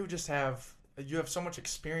mean, you have so much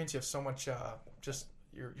experience. You have so much.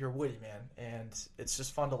 You're witty, man, and it's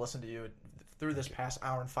just fun to listen to you through this past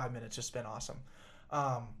hour and 5 minutes. Just been awesome.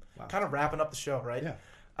 Wow. Kind of wrapping up the show, right?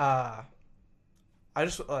 Yeah. I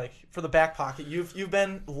just like for the back pocket. You've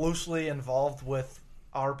been loosely involved with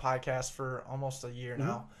our podcast for almost a year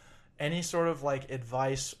now. Any sort of like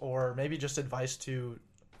advice, or maybe just advice to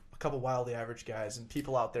a couple wildly average guys and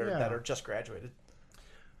people out there that are just graduated?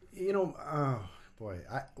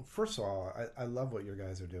 First of all, I love what your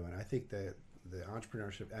guys are doing. I think that the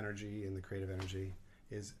entrepreneurship energy and the creative energy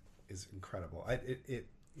is incredible. It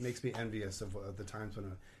makes me envious of the times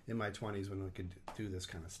when in my 20s when we could do this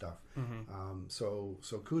kind of stuff. So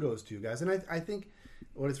kudos to you guys. And I think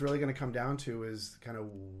what it's really going to come down to is kind of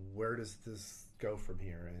where does this go from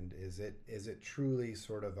here, and is it truly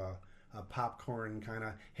sort of a popcorn kind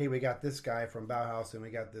of, hey, we got this guy from Bauhaus and we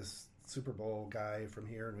got this Super Bowl guy from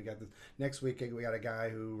here, and we got this next week we got a guy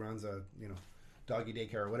who runs a doggy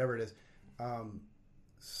daycare or whatever it is.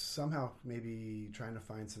 Somehow maybe trying to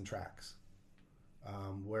find some tracks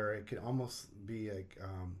where it could almost be like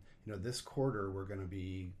this quarter we're going to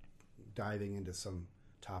be diving into some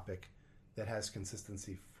topic that has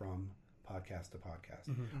consistency from podcast to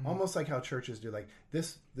podcast, almost like how churches do. Like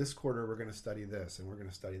this quarter we're going to study this and we're going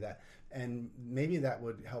to study that, and maybe that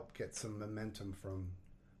would help get some momentum from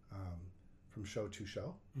show to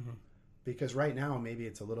show. Because right now maybe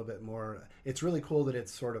it's a little bit more. It's really cool that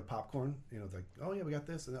it's sort of popcorn. It's like, oh yeah, we got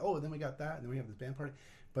this, and then we got that, and then we have this band party.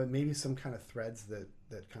 But maybe some kind of threads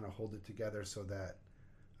that kind of hold it together so that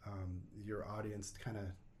your audience kind of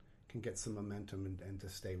can get some momentum and to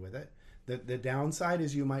stay with it. The downside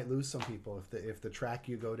is you might lose some people if the track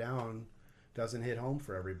you go down doesn't hit home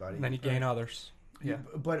for everybody. And then you gain others. Yeah,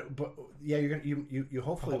 but yeah, you're gonna you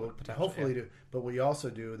hopefully do. But what you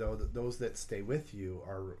also do though, those that stay with you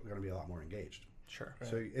are going to be a lot more engaged. Sure. Right.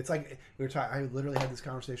 So it's like we were talking. I literally had this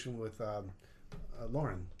conversation with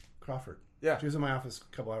Lauren Crawford. Yeah, she was in my office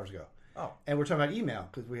a couple hours ago. Oh, and we're talking about email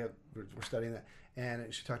because we're studying that,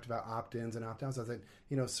 and she talked about opt-ins and opt-outs. I was like,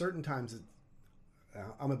 certain times.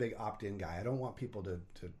 I'm a big opt-in guy. I don't want people to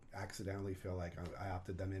accidentally feel like I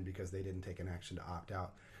opted them in because they didn't take an action to opt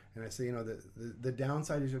out. And I say, the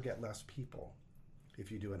downside is you'll get less people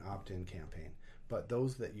if you do an opt-in campaign. But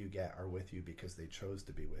those that you get are with you because they chose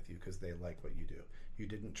to be with you because they like what you do. You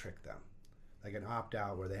didn't trick them. Like an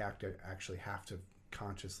opt-out where they actually have to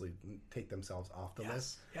consciously take themselves off the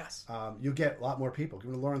list. Yes. You get a lot more people.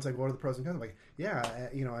 Lauren's like, what are the pros and cons? I'm like,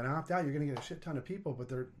 an opt-out, you're going to get a shit ton of people, but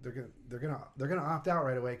they're going to opt out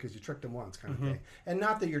right away because you tricked them once, kind of thing. And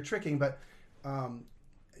not that you're tricking, but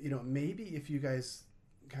maybe if you guys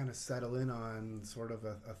kind of settle in on sort of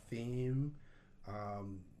a theme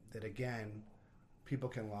that again people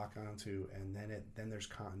can lock onto, and then there's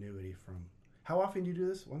continuity from. How often do you do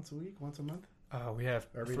this? Once a week? Once a month? We have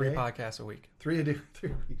Every 3 day? podcasts a week. 3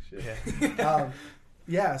 weeks.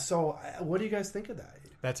 Yeah. So what do you guys think of that?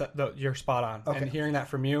 That's you're spot on. Okay. And hearing that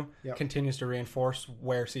from you Yep. continues to reinforce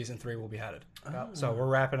where season 3 will be headed. Oh. So we'll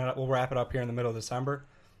wrap it up here in the middle of December,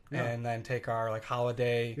 Yeah. and then take our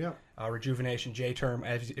holiday rejuvenation J-term,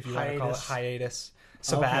 if you want to call it, hiatus,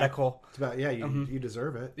 sabbatical. It's about you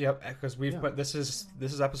deserve it. Yep, because this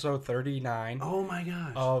is episode 39 Oh my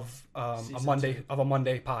gosh. of a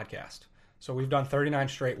Monday podcast. So we've done 39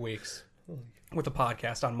 straight weeks with the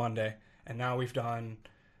podcast on Monday, and now we've done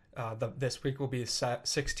this week will be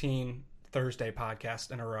 16 Thursday podcasts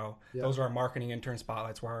in a row. Yeah. Those are our marketing intern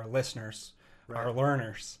spotlights where our listeners, our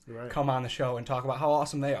learners, come on the show and talk about how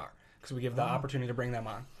awesome they are, because we give the opportunity to bring them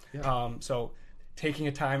on. Yeah. So taking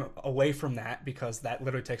a time away from that, because that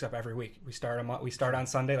literally takes up every week. We start on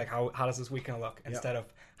Sunday, like how does this week gonna look, instead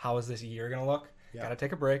of how is this year gonna look. Got to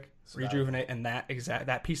take a break, rejuvenate, and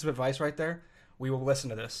that piece of advice right there, we will listen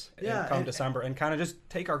to this come December and kind of just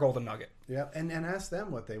take our golden nugget. Yeah, and ask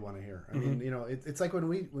them what they want to hear. I mean, it's like when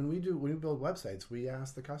we build websites, we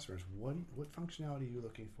ask the customers, what functionality are you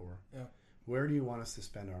looking for? Yeah. Where do you want us to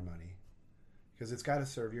spend our money? Because it's got to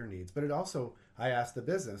serve your needs. But it also, I ask the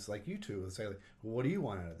business, like you two, say, like, what do you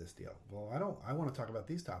want out of this deal? Well, I want to talk about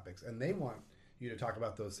these topics, and they want you to talk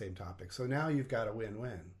about those same topics. So now you've got a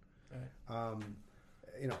win-win. Right.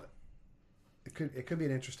 It could be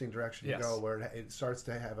an interesting direction to go, where it starts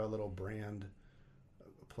to have a little brand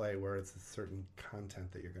play where it's a certain content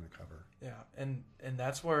that you're going to cover. Yeah, and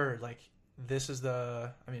that's where, like, this is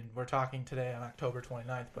we're talking today on October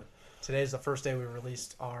 29th, but today is the first day we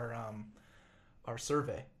released our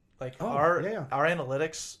survey. Like, our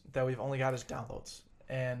analytics that we've only got is downloads,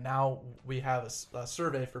 and now we have a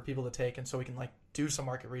survey for people to take, and so we can, like, do some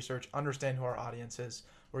market research, understand who our audience is.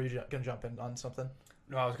 Were you going to jump in on something?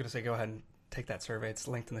 No, I was going to say go ahead and take that survey. It's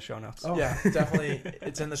linked in the show notes. Oh. Yeah, definitely.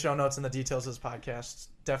 It's in the show notes and the details of this podcast.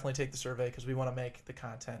 Definitely take the survey, because we want to make the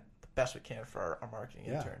content the best we can for our marketing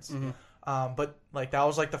interns. Mm-hmm. But like, that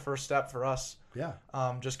was like the first step for us. Yeah.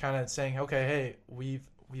 Just kind of saying, okay, hey,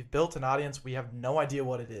 we've built an audience. We have no idea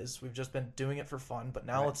what it is. We've just been doing it for fun. But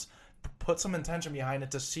now let's put some intention behind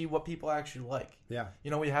it to see what people actually like. Yeah.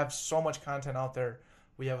 We have so much content out there.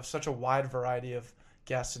 We have such a wide variety of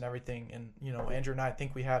guests and everything, and Andrew and I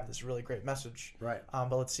think we have this really great message, right?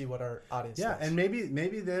 But let's see what our audience thinks. And maybe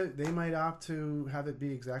they might opt to have it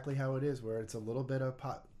be exactly how it is, where it's a little bit of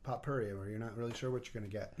potpourri, where you're not really sure what you're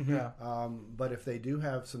going to get. Yeah. But if they do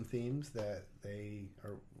have some themes that they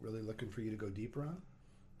are really looking for you to go deeper on,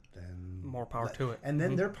 then more power to it. And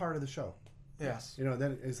then they're part of the show. Yes.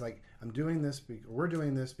 Then it's like, I'm doing this, we're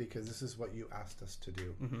doing this because this is what you asked us to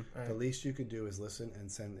do. Mm-hmm. Right. The least you could do is listen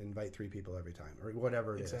and invite 3 people every time, or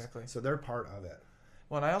whatever it is. So they're part of it.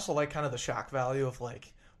 Well, and I also like kind of the shock value of,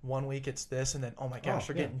 like, one week it's this, and then, oh my gosh,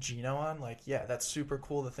 they're getting Gino on. Like, yeah, that's super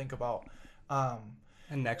cool to think about.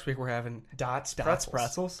 And next week we're having Dots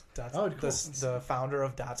Pretzels. Cool. The founder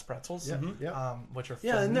of Dots Pretzels. Yeah. Which are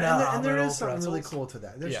and there is something pretzels. Really cool to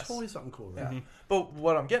that. There's totally something cool to that. Mm-hmm. But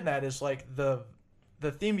what I'm getting at is, like, the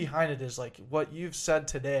theme behind it is, like, what you've said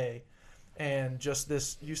today, and just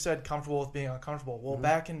this, you said comfortable with being uncomfortable. Well,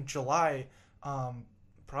 back in July,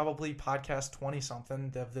 probably podcast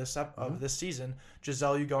 20-something of this season,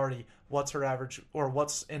 Giselle Ugardi, what's her average, or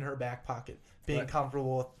what's in her back pocket? Being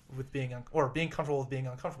comfortable with being being comfortable with being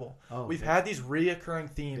uncomfortable. We've had these reoccurring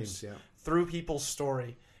themes through people's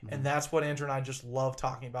story, and that's what Andrew and I just love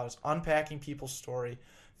talking about, is unpacking people's story,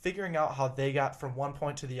 figuring out how they got from one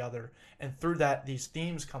point to the other, and through that, these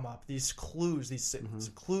themes come up, these clues, these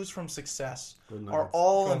clues from success are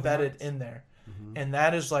all embedded in there, and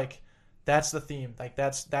that is, like, that's the theme. Like,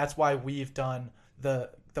 that's why we've done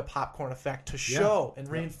the popcorn effect, to show and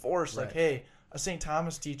reinforce, like, hey, a St.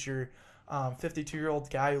 Thomas teacher, 52-year-old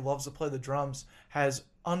guy who loves to play the drums, has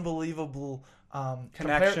unbelievable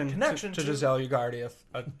connection to Giselle Ugardi,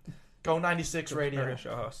 a Go 96 radio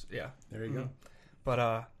show host. Yeah, there you go.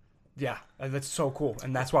 But that's so cool,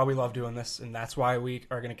 and that's why we love doing this, and that's why we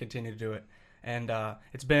are going to continue to do it. And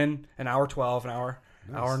it's been an hour 12, hour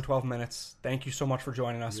and 12 minutes. Thank you so much for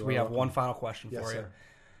joining us. We have welcome. one final question Yes, for you. sir.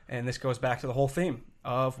 And this goes back to the whole theme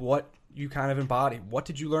of what you kind of embody. What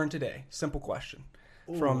did you learn today? Simple question.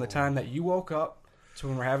 From the time that you woke up to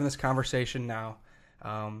when we're having this conversation now,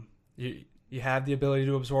 you have the ability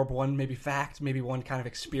to absorb one maybe fact, maybe one kind of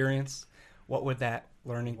experience. What would that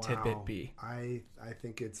learning tidbit be? I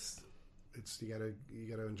think it's you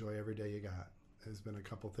gotta enjoy every day you got. There's been a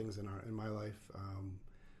couple things in my life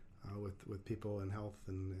with people and health,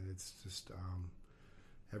 and it's just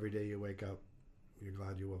every day you wake up, you're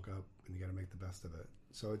glad you woke up, and you got to make the best of it.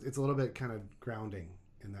 So it's a little bit kind of grounding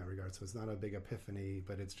in that regard. So it's not a big epiphany,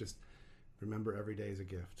 but it's just remember every day is a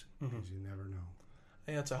gift because you never know. I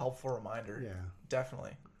think that's a helpful reminder. Yeah,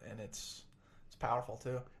 Definitely, and it's powerful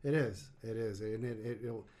too. it is,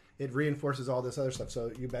 and it reinforces all this other stuff.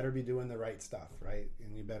 So you better be doing the right stuff, right?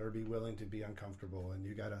 And you better be willing to be uncomfortable, and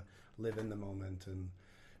you got to live in the moment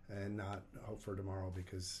and not hope for tomorrow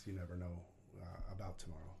because you never know about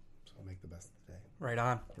tomorrow. So make the best of the day. Right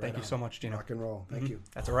on. Thank you so much, Gino. Rock and roll. Thank you.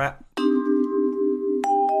 That's a wrap.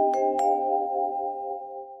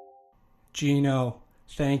 Gino,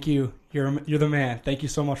 thank you. You're the man. Thank you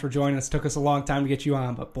so much for joining us. Took us a long time to get you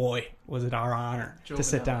on, but boy, was it our honor to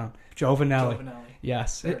sit down. Giovannelli.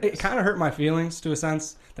 Yes. It kind of hurt my feelings to a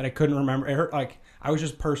sense that I couldn't remember. It hurt, like, I was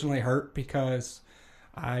just personally hurt because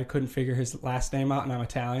I couldn't figure his last name out and I'm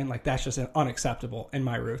Italian. Like, that's just unacceptable in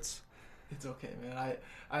my roots. It's okay, man.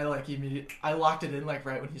 I like immediately. I locked it in like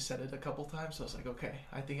right when he said it a couple times. So I was like, okay,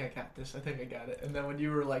 I think I got this. I think I got it. And then when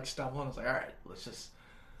you were like stumbling, I was like, all right,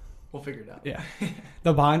 we'll figure it out. Yeah.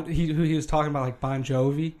 Who he was talking about, like Bon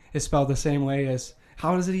Jovi is spelled the same way as,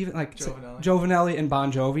 how does it even, like Giovannelli and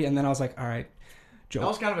Bon Jovi. And then I was like, all right. That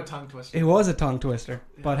was kind of a tongue twister. It was a tongue twister.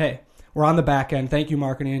 Yeah. But hey, we're on the back end. Thank you,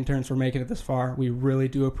 marketing interns, for making it this far. We really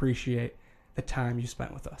do appreciate the time you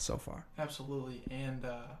spent with us so far. Absolutely. And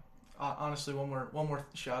honestly, one more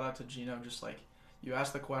shout out to Gino. Just like you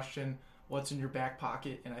asked the question, what's in your back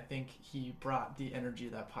pocket? And I think he brought the energy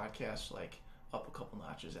of that podcast like up a couple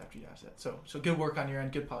notches after you asked that. So good work on your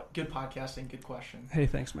end. Good podcasting. Good question. Hey,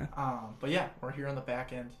 thanks, man. But yeah, we're here on the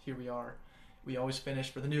back end. Here we are. We always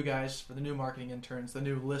finish for the new guys, for the new marketing interns, the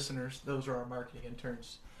new listeners. Those are our marketing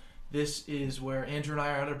interns. This is where Andrew and I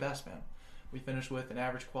are at our best, man. We finish with an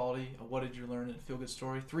average quality, a what did you learn, and a feel-good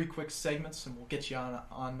story. 3 quick segments, and we'll get you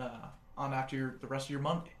on after the rest of your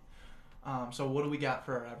Monday. So what do we got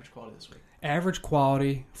for our average quality this week? Average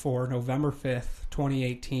quality for November 5th,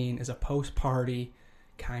 2018 is a post-party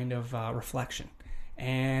kind of reflection.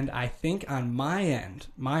 And I think on my end,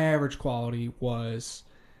 my average quality was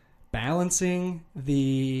balancing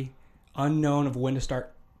the unknown of when to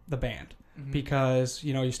start the band. Mm-hmm. Because,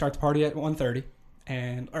 you start the party at 1:30,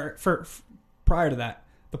 and prior to that,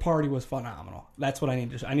 the party was phenomenal. That's what I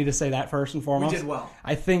need to say. I need to say that first and foremost. We did well.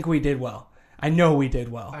 I think we did well. I know we did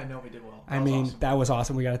well. Awesome. That was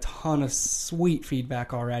awesome. We got a ton of sweet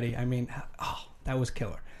feedback already. That was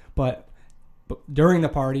killer. But during the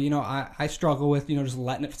party, I struggle with, just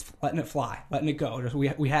letting it fly, letting it go. Just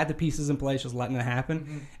we had the pieces in place, just letting it happen.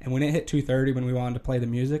 Mm-hmm. And when it hit 2:30, when we wanted to play the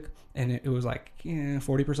music, and it was like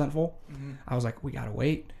 40% full, mm-hmm. I was like, we gotta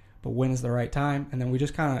wait. But when is the right time? And then we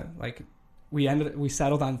just kind of like we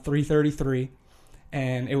settled on 3:33,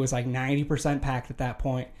 and it was like 90% packed at that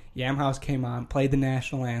point. Yam House came on, played the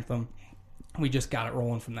national anthem. We just got it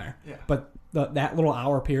rolling from there. Yeah. But that little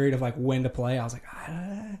hour period of like when to play, I was like,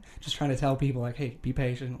 just trying to tell people like, hey, be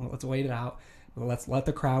patient. Let's wait it out. Let's let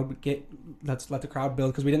the crowd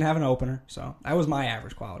build, because we didn't have an opener. So that was my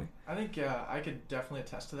average quality. I think I could definitely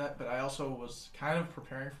attest to that, but I also was kind of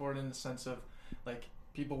preparing for it in the sense of like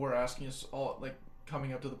people were asking us all like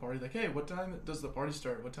coming up to the party like, hey, what time does the party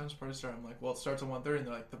start? What time does the party start? I'm like, well, it starts at 1:30, and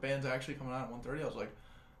they're like, the band's actually coming on at 1:30. I was like,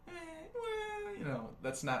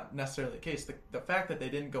 that's not necessarily the case. The fact that they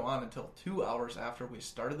didn't go on until 2 hours after we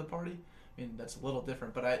started the party, that's a little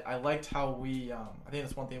different. But I liked how we, I think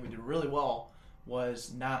that's one thing we did really well,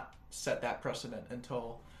 was not set that precedent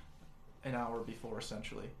until an hour before,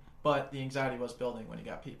 essentially. But the anxiety was building when you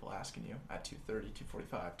got people asking you at 2:30,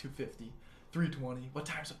 2:45, 2:50, 3:20, what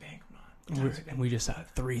time's the band coming on? And we just said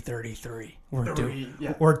 3:33. We're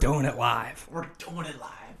doing it live. We're doing it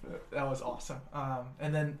live. That was awesome.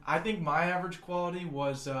 And then I think my average quality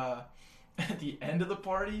was at the end of the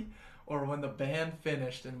party, or when the band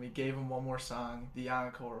finished and we gave them one more song, the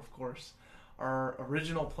encore, of course. Our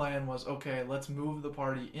original plan was, okay, let's move the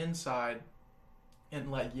party inside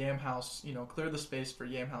and let Yam House, clear the space for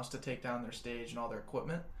Yam House to take down their stage and all their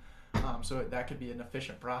equipment, so that could be an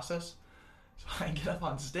efficient process. So I get up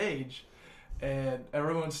on stage, and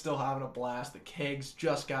everyone's still having a blast. The kegs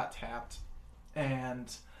just got tapped.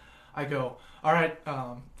 And I go, all right,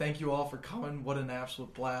 thank you all for coming. What an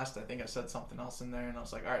absolute blast. I think I said something else in there, and I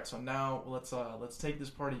was like, all right, so now let's take this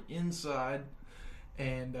party inside.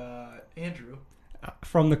 And Andrew,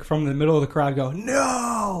 from the middle of the crowd, go,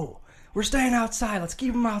 no, we're staying outside. Let's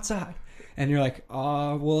keep them outside. And you're like,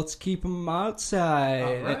 oh, well, let's keep them outside.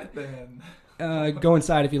 All right, then. Go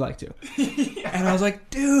inside if you like to. Yeah. And I was like,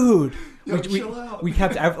 dude. Chill out. We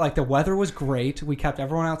kept, like, the weather was great. We kept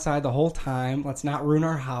everyone outside the whole time. Let's not ruin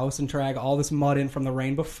our house and drag all this mud in from the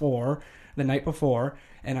rain before, the night before.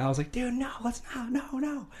 And I was like, dude, no, let's not,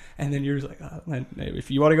 no. And then you're just like, oh,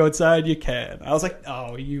 if you want to go inside, you can. I was like,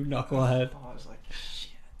 oh, you knucklehead. I was like,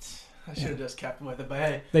 shit. I should have just kept with it, but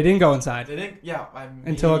hey. They didn't go inside. They didn't, yeah.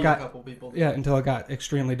 Until it got, a couple people. Yeah, until it got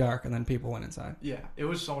extremely dark, and then people went inside. Yeah, it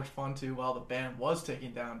was so much fun, too. While the band was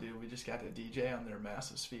taking down, dude, we just got to DJ on their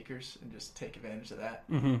massive speakers and just take advantage of that.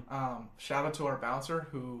 Mm-hmm. Shout out to our bouncer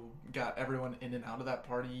who got everyone in and out of that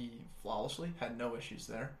party flawlessly. Had no issues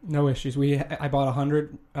there. No issues. I bought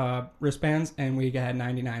 100 wristbands, and we had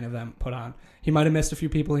 99 of them put on. He might have missed a few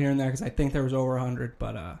people here and there because I think there was over 100,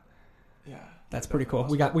 but yeah, that's pretty cool.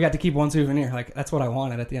 We got to keep one souvenir. Like, that's what I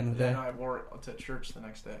wanted at the end of the day. No, I wore it to church the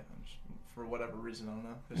next day for whatever reason. I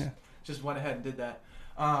don't know. Just went ahead and did that.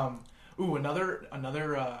 Another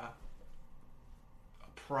not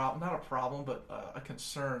a problem, but a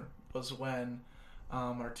concern was when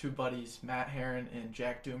our two buddies, Matt Herron and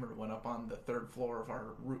Jack Doomer, went up on the third floor of our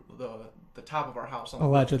the top of our house.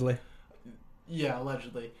 Allegedly. Yeah,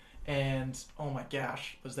 allegedly. And oh my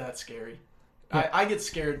gosh, was that scary. Yeah. I get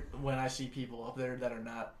scared when I see people up there that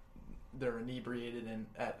they're inebriated and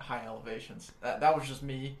at high elevations. That was just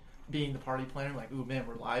me being the party planner, like, ooh man,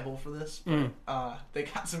 we're liable for this. But, they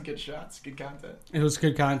got some good shots, good content. It was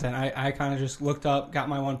good content. I kind of just looked up, got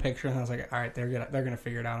my one picture, and I was like, all right, they're gonna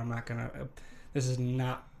figure it out. I'm not gonna. This is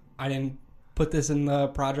not. I didn't put this in the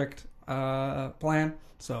project plan,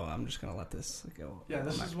 so I'm just gonna let this go. Yeah,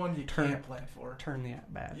 this is one you can't plan for. Turn the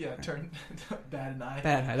bad. Yeah, turn bad and I.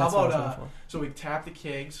 Bad. That's what I was looking for. So we tap the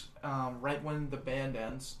kegs right when the band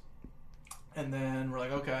ends, and then we're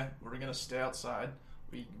like, okay, we're gonna stay outside.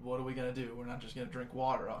 What are we gonna do? We're not just gonna drink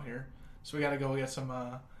water out here. So we gotta go get some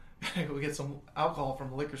alcohol from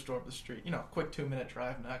the liquor store up the street. Quick 2-minute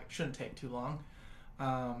drive. Shouldn't take too long.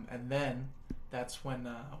 And then that's when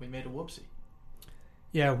we made a whoopsie.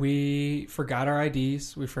 Yeah, we forgot our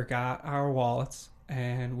IDs. We forgot our wallets.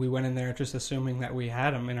 And we went in there just assuming that we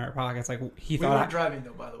had them in our pockets. Like we thought. We weren't driving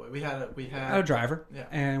though, by the way. We had a driver. Yeah.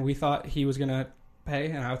 And we thought he was gonna pay,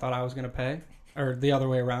 and I thought I was gonna pay, or the other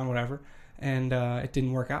way around, whatever. And it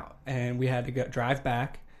didn't work out. And we had to drive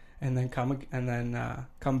back, and then come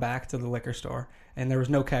back to the liquor store. And there was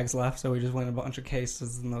no kegs left, so we just went a bunch of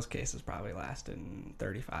cases, and those cases probably lasted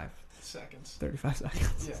 35 seconds. 35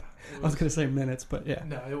 seconds. Yeah. I was gonna say minutes, but yeah.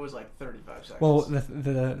 No, it was like 35 seconds. Well,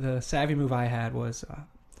 the savvy move I had was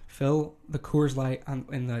fill the Coors Light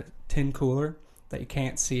in the tin cooler that you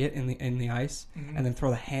can't see it in the ice, and then throw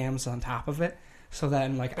the hams on top of it. So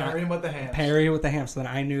then, parry with the hams. So then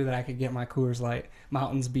I knew that I could get my Coors Light,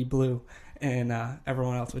 Mountains Be Blue, and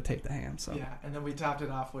everyone else would take the ham. So yeah, and then we topped it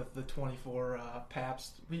off with the 24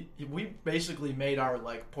 Pabst. We basically made our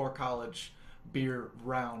poor college beer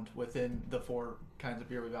round within the 4 kinds of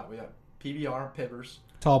beer we got. We got PBR, Pibbers,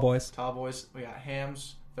 Tall Boys. We got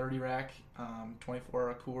hams, 30 rack,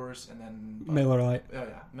 24 Coors, and then Miller Lite. Oh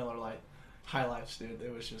yeah, Miller Lite. High Lifes, dude.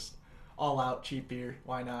 It was just all out cheap beer.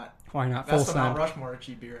 Why not? That's the Mount Rushmore of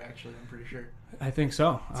cheap beer, actually. I'm pretty sure. I think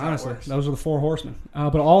so. That's honestly, those are the 4 horsemen.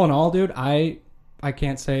 But all in all, dude, I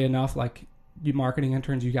can't say enough. Like, you marketing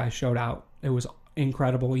interns, you guys showed out. It was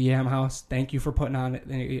incredible. Yam House, thank you for putting on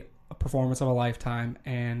a performance of a lifetime.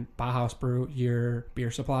 And Bauhaus Brew, your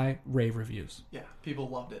beer supply, rave reviews. Yeah, people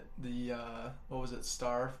loved it. The what was it?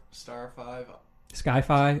 Star 5.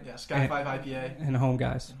 Sky-Fi. Yeah, Sky-Fi IPA. And Home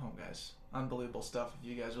Guys. Unbelievable stuff. If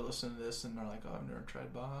you guys are listening to this and are like, oh, I've never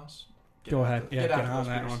tried Bauhaus, get on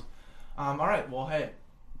that one. All right. Well, hey,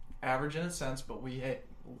 average in a sense, but a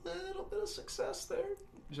little bit of success there.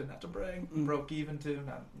 Not to brag. Broke even too.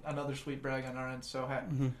 Not another sweet brag on our end. So hey,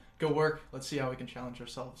 go work. Let's see how we can challenge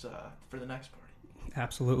ourselves for the next party.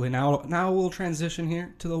 Absolutely. Now we'll transition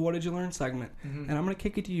here to the What Did You Learn segment, and I'm going to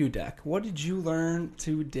kick it to you, Deck. What did you learn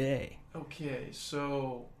today? Okay,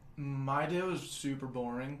 so my day was super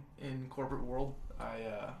boring in corporate world.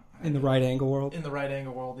 In the right angle world? In the right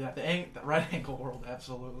angle world, yeah. The right angle world,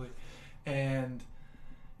 absolutely. And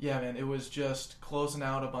yeah, man, it was just closing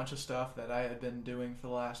out a bunch of stuff that I had been doing for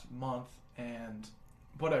the last month. And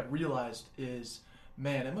what I realized is,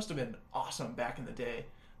 man, it must have been awesome back in the day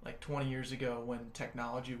like 20 years ago when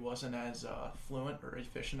technology wasn't as fluent or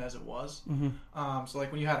efficient as it was. So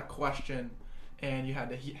like when you had a question and you had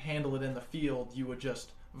to handle it in the field, you would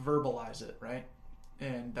just verbalize it, right?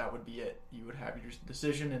 And that would be it. You would have your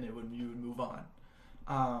decision and you would move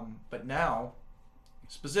on. But now,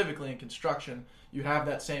 specifically in construction, you have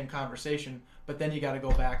that same conversation, but then you got to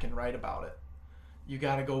go back and write about it. You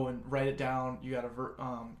got to go and write it down. You got to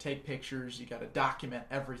take pictures. You got to document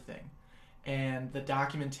everything. And the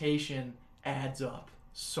documentation adds up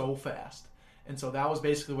so fast. And so that was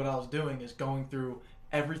basically what I was doing, is going through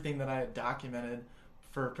everything that I had documented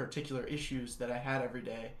for particular issues that I had every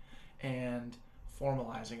day and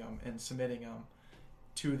formalizing them and submitting them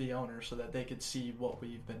to the owner so that they could see what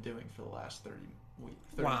we've been doing for the last 30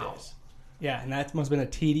 days. Yeah, and that must have been a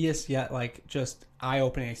tedious yet like just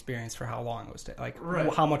eye-opening experience for how long it was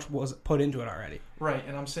right. How much was put into it already. Right,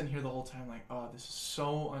 and I'm sitting here the whole time like, oh, this is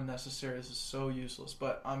so unnecessary, this is so useless.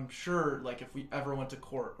 But I'm sure like if we ever went to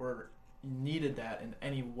court or needed that in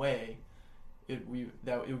any way, it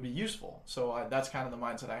would be useful. So that's kind of the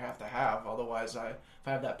mindset I have to have. Otherwise, if I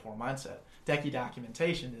have that poor mindset, decky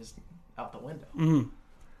documentation is out the window.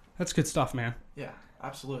 That's good stuff, man. Yeah,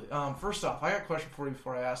 absolutely. First off, I got a question for you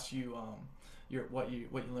before I ask you what you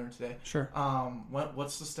learned today. Sure.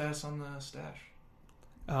 What's the status on the stash?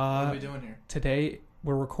 What What are we doing here? Today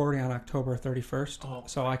we're recording on October 31st,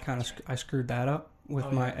 so I screwed that up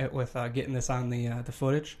with getting this on the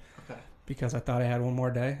footage. Okay. Because I thought I had one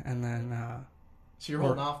more day, and then. So you're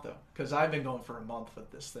holding off though, because I've been going for a month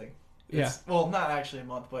with this thing. Yeah. Well, not actually a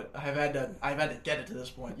month, but I've had to get it to this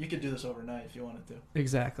point. You could do this overnight if you wanted to.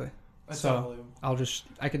 Exactly. That's so unbelievable.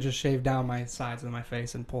 I could just shave down my sides of my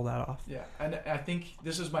face and pull that off. Yeah, and I think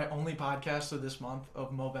this is my only podcast of this month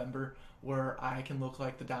of Movember where I can look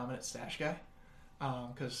like the dominant stash guy.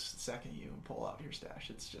 Because the second you pull out your stash,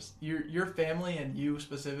 it's just your family and you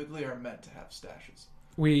specifically are meant to have stashes.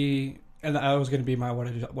 And that was going to be my what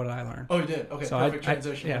did I learn? Oh, you did? Okay, so perfect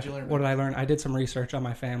transition. What did you learn? What did I learn? I did some research on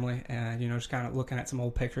my family and, just kind of looking at some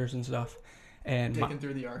old pictures and stuff. And digging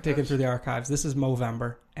through the archives. This is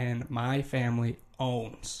Movember, and my family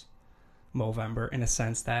owns Movember in a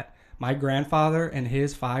sense that my grandfather and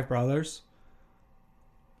his four brothers,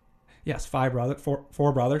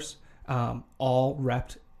 all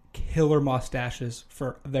repped killer mustaches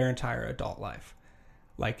for their entire adult life.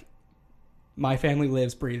 Like, my family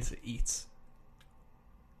lives, breathes, eats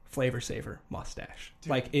Flavor Saver mustache.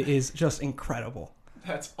 Dude. Like, it is just incredible.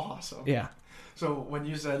 That's awesome. Yeah. So when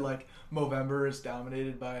you said like Movember is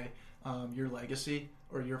dominated by your legacy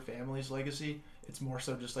or your family's legacy, it's more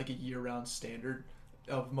so just like a year-round standard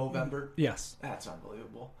of Movember. Yes. That's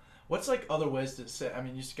unbelievable. What's like other ways to say? I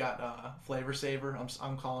mean, you just got Flavor Saver.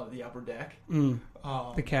 I'm calling it the upper deck.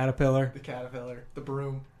 The caterpillar. The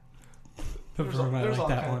broom. I like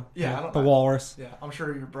that one. Yeah, I don't the know. walrus. Yeah, I'm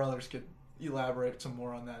sure your brothers could elaborate some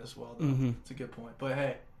more on that as well. It's a good point. But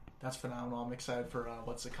hey, that's phenomenal. I'm excited for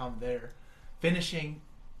what's to come there. Finishing,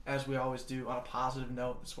 as we always do, on a positive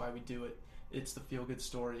note. That's why we do it. It's the feel-good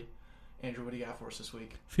story. Andrew, what do you got for us this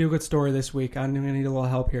week? Feel-good story this week. I'm going to need a little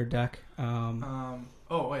help here, Deck. Oh,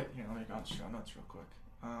 wait. Here, let me go on the show notes real quick.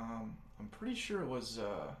 I'm pretty sure it was...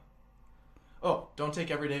 don't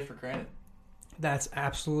take every day for granted. That's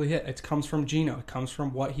absolutely it. It comes from Gino. It comes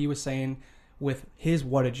from what he was saying with his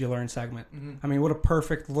What Did You Learn segment. I mean, what a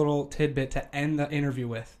perfect little tidbit to end the interview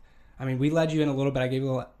with. I mean, we led you in a little bit. I gave you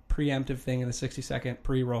a little preemptive thing in the 60-second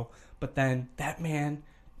pre-roll. But then that man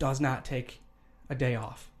does not take a day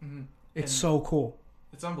off. It's so cool.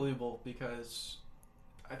 It's unbelievable because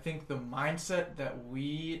I think the mindset that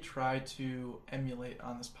we try to emulate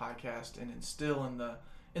on this podcast and instill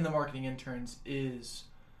in the marketing interns is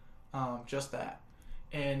just that.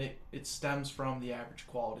 And it stems from the average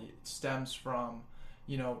quality. It stems from,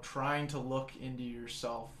 trying to look into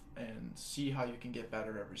yourself and see how you can get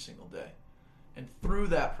better every single day. And through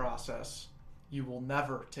that process, you will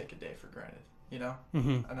never take a day for granted,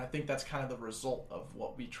 And I think that's kind of the result of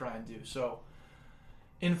what we try and do. So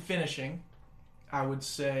in finishing, I would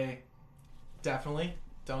say definitely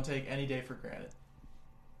don't take any day for granted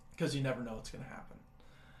because you never know what's going to happen.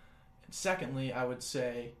 And secondly, I would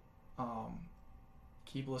say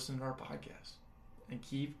keep listening to our podcast and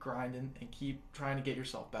keep grinding and keep trying to get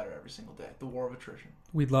yourself better every single day. The war of attrition.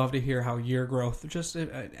 We'd love to hear how your growth, just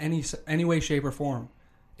any way, shape, or form,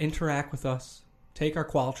 interact with us. Take our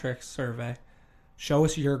Qualtrics survey. Show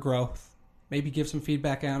us your growth. Maybe give some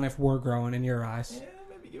feedback on if we're growing in your eyes. Yeah,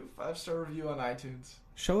 maybe give a 5-star review on iTunes.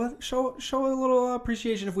 Show a little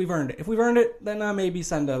appreciation if we've earned it. If we've earned it, then maybe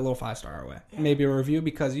send a little 5-star our way. Yeah. Maybe a review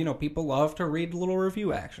because, people love to read a little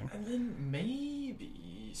review action. And then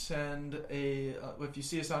maybe send a if you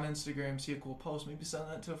see us on Instagram, see a cool post, maybe send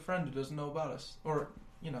that to a friend who doesn't know about us, or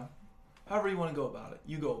however you want to go about it.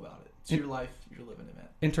 You go about it. It's your life. You're living it, man.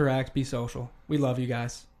 Interact. Be social. We love you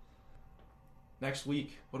guys. Next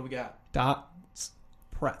week, what do we got? Dots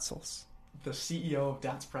Pretzels. The CEO of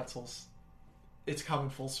Dots Pretzels. It's coming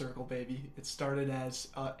full circle, baby. It started as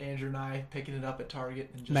Andrew and I picking it up at Target.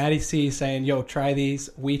 And just Maddie C saying, yo, try these.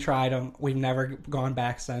 We tried them. We've never gone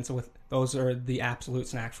back since. Those are the absolute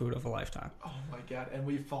snack food of a lifetime. Oh, my God. And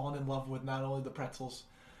we've fallen in love with not only the pretzels,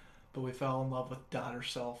 but we fell in love with Dot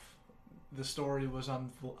herself. The story was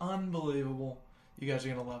unbelievable. You guys are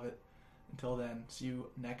going to love it. Until then, see you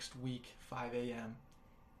next week, 5 a.m.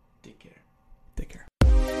 Take care.